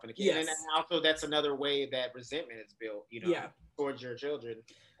yourself in a kid. Yes. And also that's another way that resentment is built, you know, towards your children.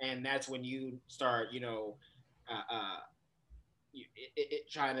 And that's when you start, you know,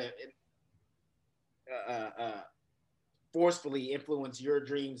 trying to forcefully influence your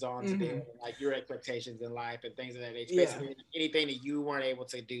dreams onto them, like your expectations in life and things of that nature. Basically, anything that you weren't able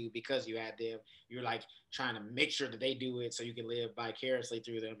to do because you had them, you're like trying to make sure that they do it so you can live vicariously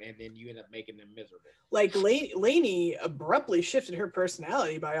through them, and then you end up making them miserable. Like Lainey abruptly shifted her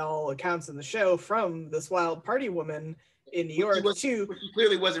personality by all accounts in the show from this wild party woman in New York to she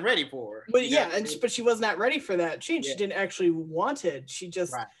clearly wasn't ready for. But but she was not ready for that change. She didn't actually want it. She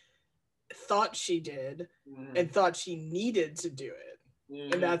just thought she did and thought she needed to do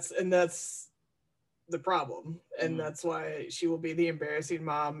it. And that's the problem. And that's why she will be the embarrassing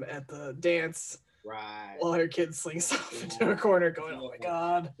mom at the dance. Right. While her kid slings off into a corner going, oh my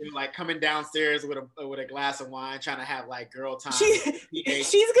God. You're like coming downstairs with a glass of wine, trying to have like girl time. She's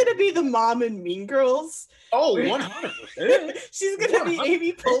going to be the mom in Mean Girls. Oh, 100%. She's going to be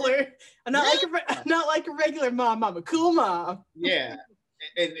Amy Poehler. Not like a regular mom, a cool mom. Yeah.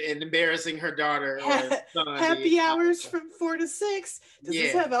 And embarrassing her daughter or son. Happy hours from 4 to 6. Does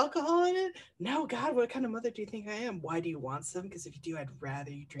this have alcohol in it? No, God, what kind of mother do you think I am? Why do you want some? Because if you do, I'd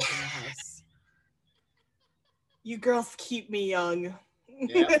rather you drink in the house. You girls keep me young.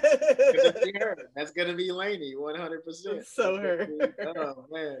 Yeah, that's gonna be Lainey, 100%. So her. Oh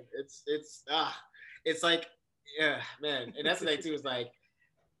man, it's like, yeah, man, and that's the thing too. Is like,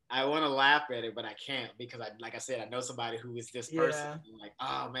 I want to laugh at it, but I can't because like I said, I know somebody who is this person. Yeah. Like,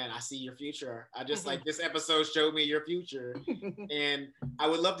 oh man, I see your future. I just like this episode showed me your future, and I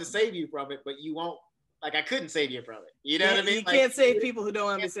would love to save you from it, but you won't. Like, I couldn't save you from it. You know what I mean? You can't save people who don't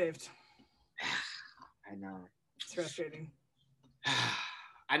want to be saved. I know. It's frustrating.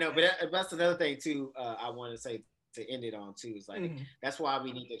 I know, but that's another thing too. I want to say to end it on too is like that's why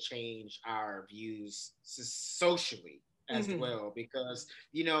we need to change our views socially as well, because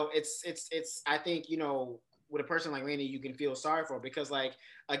it's I think with a person like Lainey you can feel sorry for, because like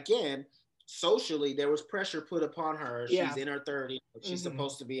again socially there was pressure put upon her. She's in her 30s. She's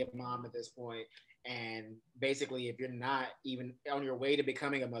supposed to be a mom at this point. And basically, if you're not even on your way to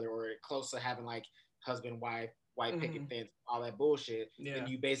becoming a mother or close to having like husband, wife, white picket fence, all that bullshit, then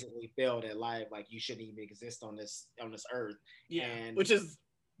you basically failed at life. Like you shouldn't even exist on this earth. Yeah, which is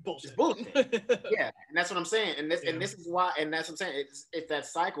bullshit. It's bullshit. Yeah, and that's what I'm saying. And this is why. And that's what I'm saying. It's that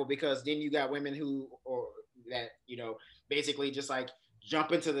cycle, because then you got women who basically just like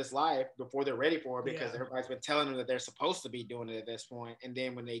jump into this life before they're ready for it, because everybody's been telling them that they're supposed to be doing it at this point. And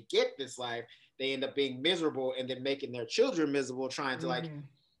then when they get this life, they end up being miserable and then making their children miserable, trying to like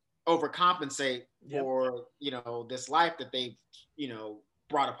overcompensate for this life that they've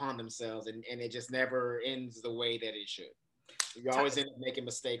brought upon themselves, and it just never ends the way that it should. You always end up making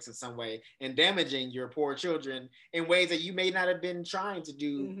mistakes in some way and damaging your poor children in ways that you may not have been trying to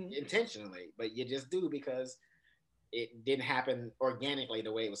do intentionally, but you just do because it didn't happen organically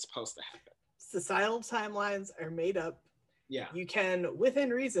the way it was supposed to happen. Societal timelines are made up. Yeah. You can, within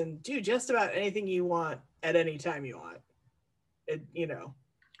reason, do just about anything you want at any time you want.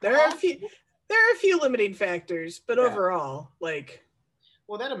 There are a few limiting factors, but overall, like,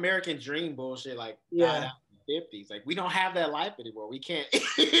 well, that American dream bullshit, like, died out in the 50s. Like, we don't have that life anymore. We can't.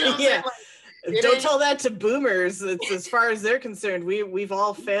 Don't tell that to boomers. It's, as far as they're concerned, we've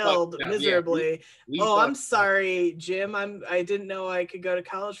all failed miserably. I'm sorry, Jim. I didn't know I could go to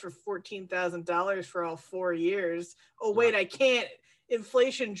college for $14,000 for all 4 years. Oh wait, I can't.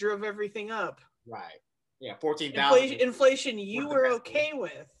 Inflation drove everything up. Right. Yeah, 14,000. Inflation you were okay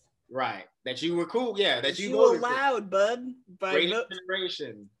with. Right. That you were cool. Yeah. That you allowed, bud. Greatest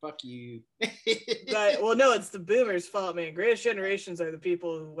generation. Fuck you. No, it's the boomers' fault, man. Greatest generations are the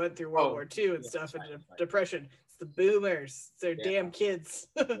people who went through World War II and stuff and depression. It's the boomers. It's their damn kids.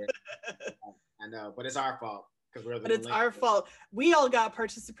 I know, but it's our fault. But it's our fault. We all got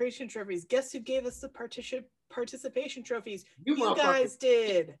participation trophies. Guess who gave us the participation trophies? You guys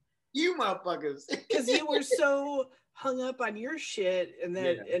did. You motherfuckers. Because you were so hung up on your shit, and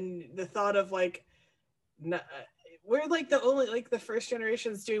and the thought of like, we're like the first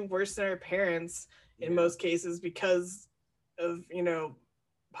generation's doing worse than our parents in most cases because of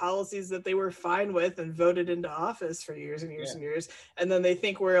policies that they were fine with and voted into office for years and years and years, and then they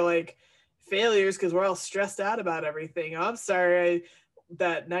think we're like failures because we're all stressed out about everything. I'm sorry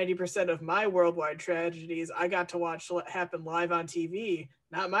that 90% of my worldwide tragedies I got to watch happen live on TV.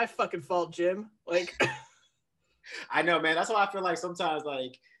 Not my fucking fault, Jim. Like, I know, man. That's why I feel like sometimes,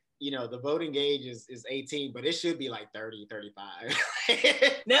 like, the voting age is 18, but it should be like 30, 35.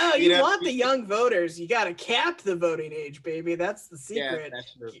 No, you want the young voters. You got to cap the voting age, baby. That's the secret. Yeah,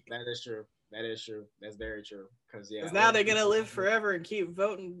 that's true. That is true. That is true. That's very true. Because now they're gonna live forever and keep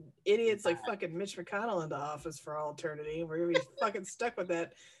voting idiots like fucking Mitch McConnell into office for all eternity. We're gonna be fucking stuck with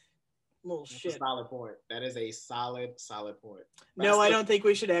that little shit. A solid point. That is a solid point. But no, I don't think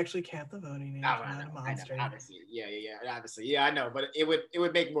we should actually cap the voting age. I know, obviously. Yeah. Obviously. Yeah, I know. But it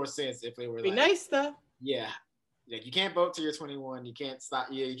would make more sense if they were be nice though. Yeah. Like, you can't vote till you're 21. You can't stop.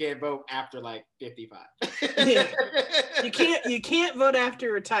 You can't vote after like 55. Yeah. You can't vote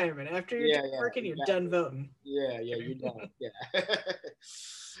after retirement. After you're working, you're done voting. Yeah, you're done. Yeah.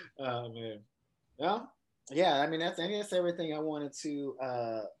 Oh man. Well, yeah. I mean, that's everything I wanted to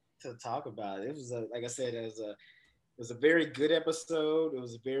to talk about. It was like I said, it was a very good episode. It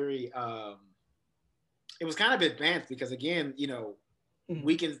was very it was kind of advanced because again,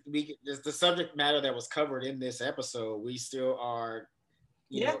 we can the subject matter that was covered in this episode, we still are,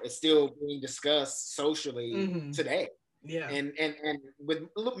 it's still being discussed socially today. Yeah. And with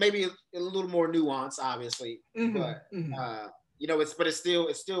maybe a little more nuance, obviously, but it's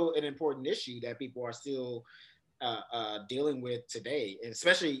still an important issue that people are still dealing with today, and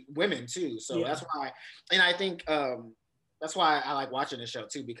especially women too. So that's why, and I think that's why I like watching the show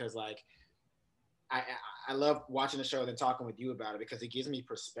too, because like I love watching the show and then talking with you about it, because it gives me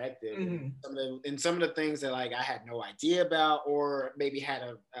perspective and some of the things that like I had no idea about, or maybe had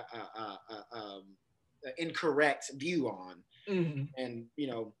a incorrect view on. And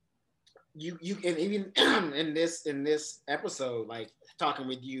you and even in this episode, like talking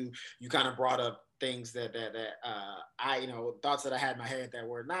with you, you kind of brought up things that I thoughts that I had in my head that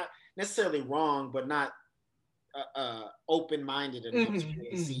were not necessarily wrong, but not open-minded enough to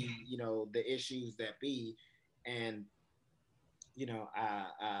really see the issues that be. And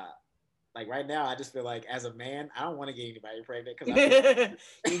like right now, I just feel like as a man, I don't want to get anybody pregnant because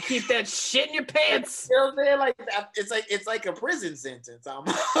you keep that shit in your pants. You know what I'm saying? Like it's like a prison sentence.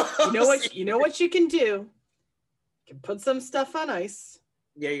 Almost. You know what you can do? You can put some stuff on ice.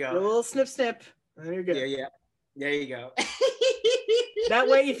 There you go. A little snip, and there you go. Yeah. There you go. That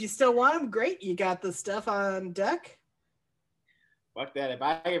way, if you still want them, great. You got the stuff on deck. Fuck that. If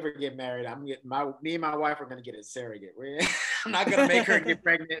I ever get married, me and my wife are gonna get a surrogate. I'm not gonna make her get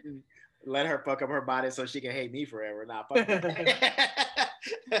pregnant and let her fuck up her body so she can hate me forever. Nah, fuck that.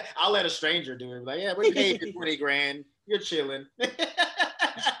 I'll let a stranger do it. Like, yeah, we paid you 20 grand. You're chilling.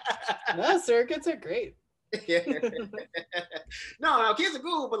 No, surrogates are great. No, kids are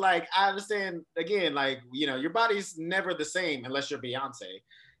cool, but like I understand again, like your body's never the same unless you're Beyonce.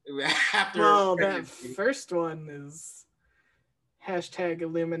 Well, that first one is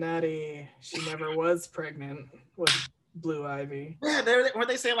 #Illuminati. She never was pregnant with Blue Ivy. Yeah, weren't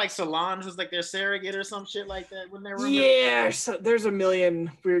they saying like Solange was like their surrogate or some shit like that? When they were so there's a million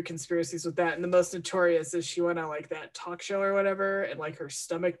weird conspiracies with that, and the most notorious is she went on like that talk show or whatever, and like her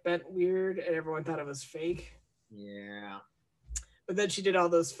stomach bent weird, and everyone thought it was fake. Yeah. But then she did all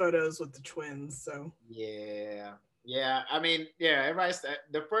those photos with the twins, so. Yeah. I mean, everybody's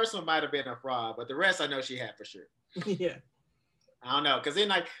the first one might have been a fraud, but the rest I know she had for sure. Yeah. I don't know, because then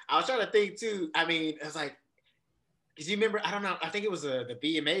like I was trying to think too. I mean, it's like, because you remember, I don't know, I think it was the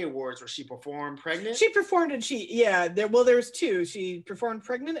VMA Awards where she performed pregnant. She performed and there's two. She performed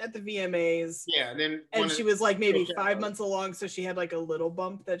pregnant at the VMAs. Yeah, and she was like maybe 5 months along, so she had like a little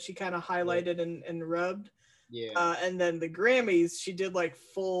bump that she kind of highlighted and rubbed. Yeah. And then the Grammys, she did like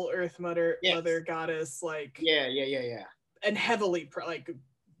full Earth Mother Goddess, like. Yeah. And heavily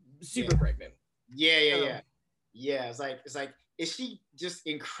super pregnant. Yeah. It's like, is she just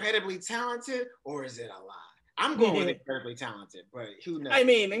incredibly talented, or is it a lie? I'm going with incredibly talented, but who knows? I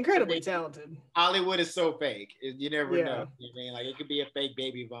mean, incredibly talented. Hollywood is so fake. You never know. You know what I mean? Like, it could be a fake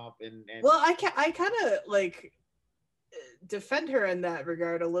baby bump. And well, I kind of like defend her in that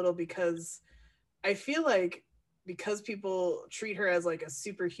regard a little, because I feel like because people treat her as like a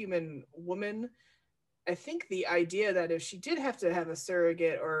superhuman woman, I think the idea that if she did have to have a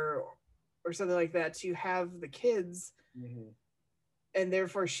surrogate or something like that to have the kids, and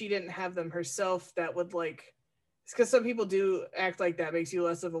therefore she didn't have them herself, that would like, it's because some people do act like that makes you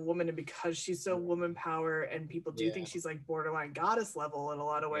less of a woman, and because she's so woman power and people do think she's like borderline goddess level in a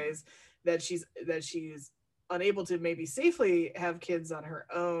lot of ways, that she's unable to maybe safely have kids on her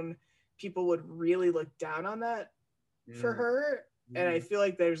own, people would really look down on that for her. And I feel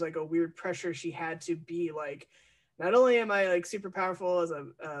like there's like a weird pressure she had to be like, not only am I like super powerful as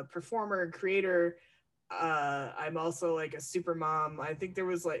a performer and creator, I'm also like a super mom. I think there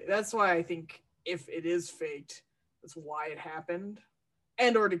was like, that's why I think if it is faked, that's why it happened,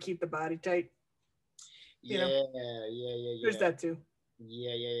 and or to keep the body tight. Yeah. There's that too.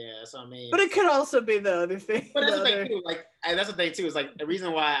 Yeah. That's what I mean. But it could also be the other thing. But that's the thing too. Like, that's the thing too. Is like the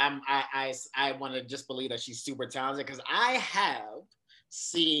reason why I want to just believe that she's super talented, because I have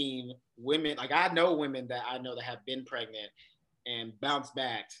seen women, like I know women that I know that have been pregnant and bounced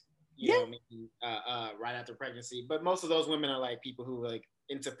back. You know, maybe, right after pregnancy. But most of those women are like people who like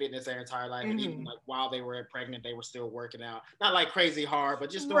into fitness their entire life, and even like while they were pregnant, they were still working out. Not like crazy hard, but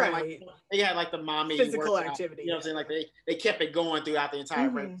just doing like, they had like the mommy physical activity. You know what I'm saying? Like they kept it going throughout the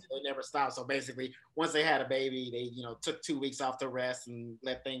entire pregnancy. They never stopped. So basically, once they had a baby, they took 2 weeks off to rest and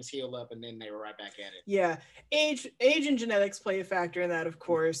let things heal up, and then they were right back at it. Yeah, age and genetics play a factor in that, of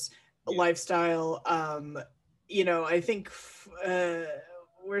course. Lifestyle. I think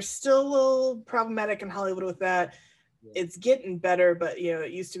we're still a little problematic in Hollywood with that. It's getting better, but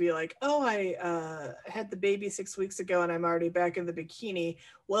it used to be like, oh, I had the baby 6 weeks ago and I'm already back in the bikini.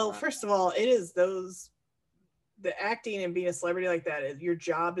 Well, first of all, it is the acting and being a celebrity like that, your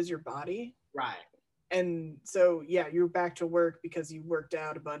job is your body. Right. And so, yeah, you're back to work because you worked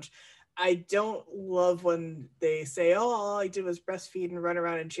out a bunch. I don't love when they say, oh, all I did was breastfeed and run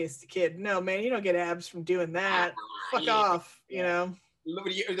around and chase the kid. No, man, you don't get abs from doing that. Fuck off,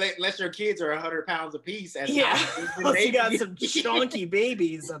 Unless your kids are 100 pounds apiece. Unless you got some chunky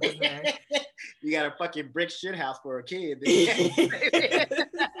babies up in there. You got a fucking brick shit house for a kid.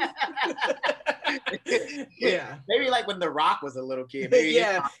 Yeah. Maybe like when The Rock was a little kid. Maybe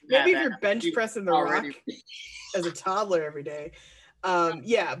if you're bench pressing The Rock as a toddler every day.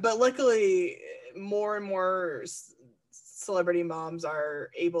 But luckily more and more celebrity moms are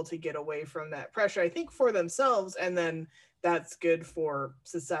able to get away from that pressure, I think, for themselves, and then that's good for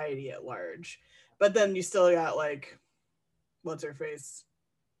society at large. But then you still got like, what's her face,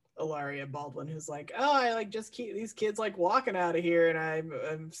 Ilaria Baldwin, who's like, oh, I like just keep these kids like walking out of here, and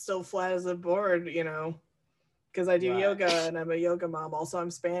I'm still flat as a board, because I do yoga and I'm a yoga mom. Also,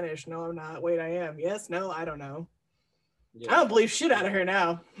 I'm Spanish. No, I'm not. Wait, I am. Yes, no, I don't know. Yeah. I don't believe shit out of her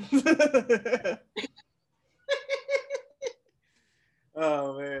now.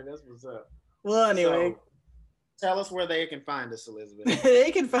 Oh man, that's what's up. Well, anyway. So, tell us where they can find us, Elizabeth.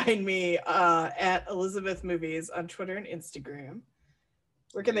 They can find me at Elizabeth Movies on Twitter and Instagram.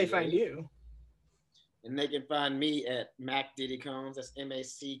 Where can they find you? And they can find me at Mac Diddy Combs. That's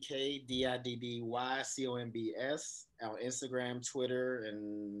MacDiddyCombs on Instagram, Twitter,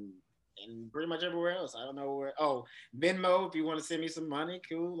 and pretty much everywhere else. I don't know where. Oh, Venmo, if you want to send me some money,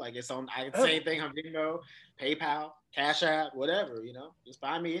 cool. Like it's on. Same thing on Venmo, PayPal, Cash App, whatever. Just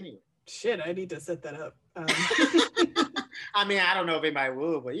find me anywhere. Shit, I need to set that up. I mean, I don't know if anybody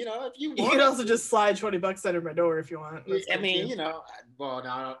will, but if you want, you can also just slide $20 under my door if you want. That's well,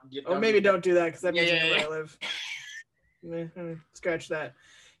 no, or maybe don't do that because that means you know where I live. Scratch that.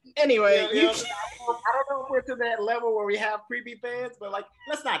 Anyway, I don't know if we're to that level where we have creepy fans, but like,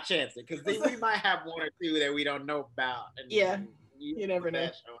 let's not chance it because we might have one or two that we don't know about. And you never know.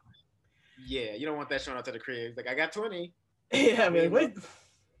 Yeah, you don't want that showing up to the crib. Like, I got 20. Yeah, I mean, wait.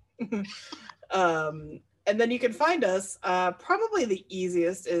 And then you can find us. Probably the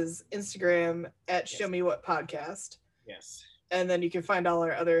easiest is Instagram at Show Me What Podcast. Yes. And then you can find all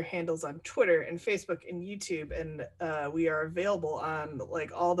our other handles on Twitter and Facebook and YouTube. And we are available on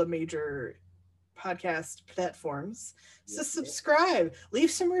like all the major podcast platforms. So subscribe,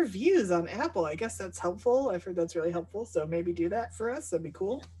 leave some reviews on Apple. I guess that's helpful. I've heard that's really helpful. So maybe do that for us. That'd be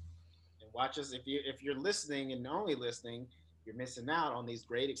cool. And watch us if you're listening and only listening, you're missing out on these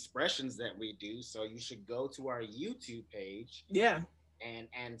great expressions that we do. So you should go to our YouTube page. Yeah.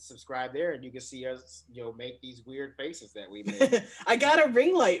 And subscribe there, and you can see us, make these weird faces that we make. I got a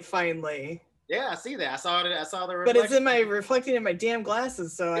ring light finally. Yeah, I see that. I saw the reflection. But it's reflecting in my damn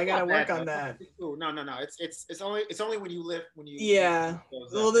glasses, so I gotta work on that. Ooh, no. It's only when you lift when you. Yeah.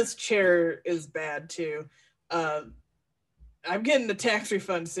 Well, this chair is bad too. I'm getting a tax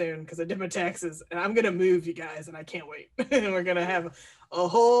refund soon because I did my taxes, and I'm gonna move, you guys, and I can't wait. And we're gonna have a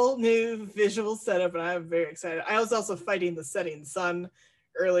whole new visual setup, and I'm very excited. I was also fighting the setting sun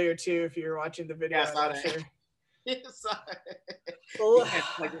earlier too. If you were watching the video, yeah, I saw that. Sure.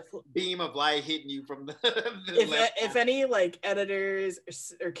 Like a beam of light hitting you from the if any like editors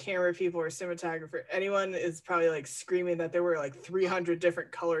or camera people or cinematographer, anyone is probably like screaming that there were like 300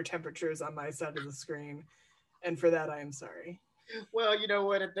 different color temperatures on my side of the screen. And for that, I am sorry. Well, you know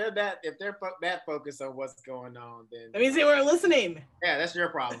what? If they're that focused on what's going on, then that means they weren't listening. Yeah, that's your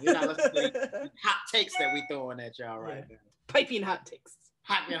problem. You're not listening to hot takes that we throwing at y'all right now. Piping hot takes.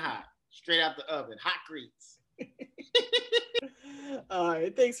 Hot and hot, straight out the oven, hot greets. All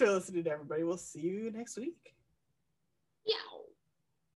right, thanks for listening, everybody. We'll see you next week. Yeah.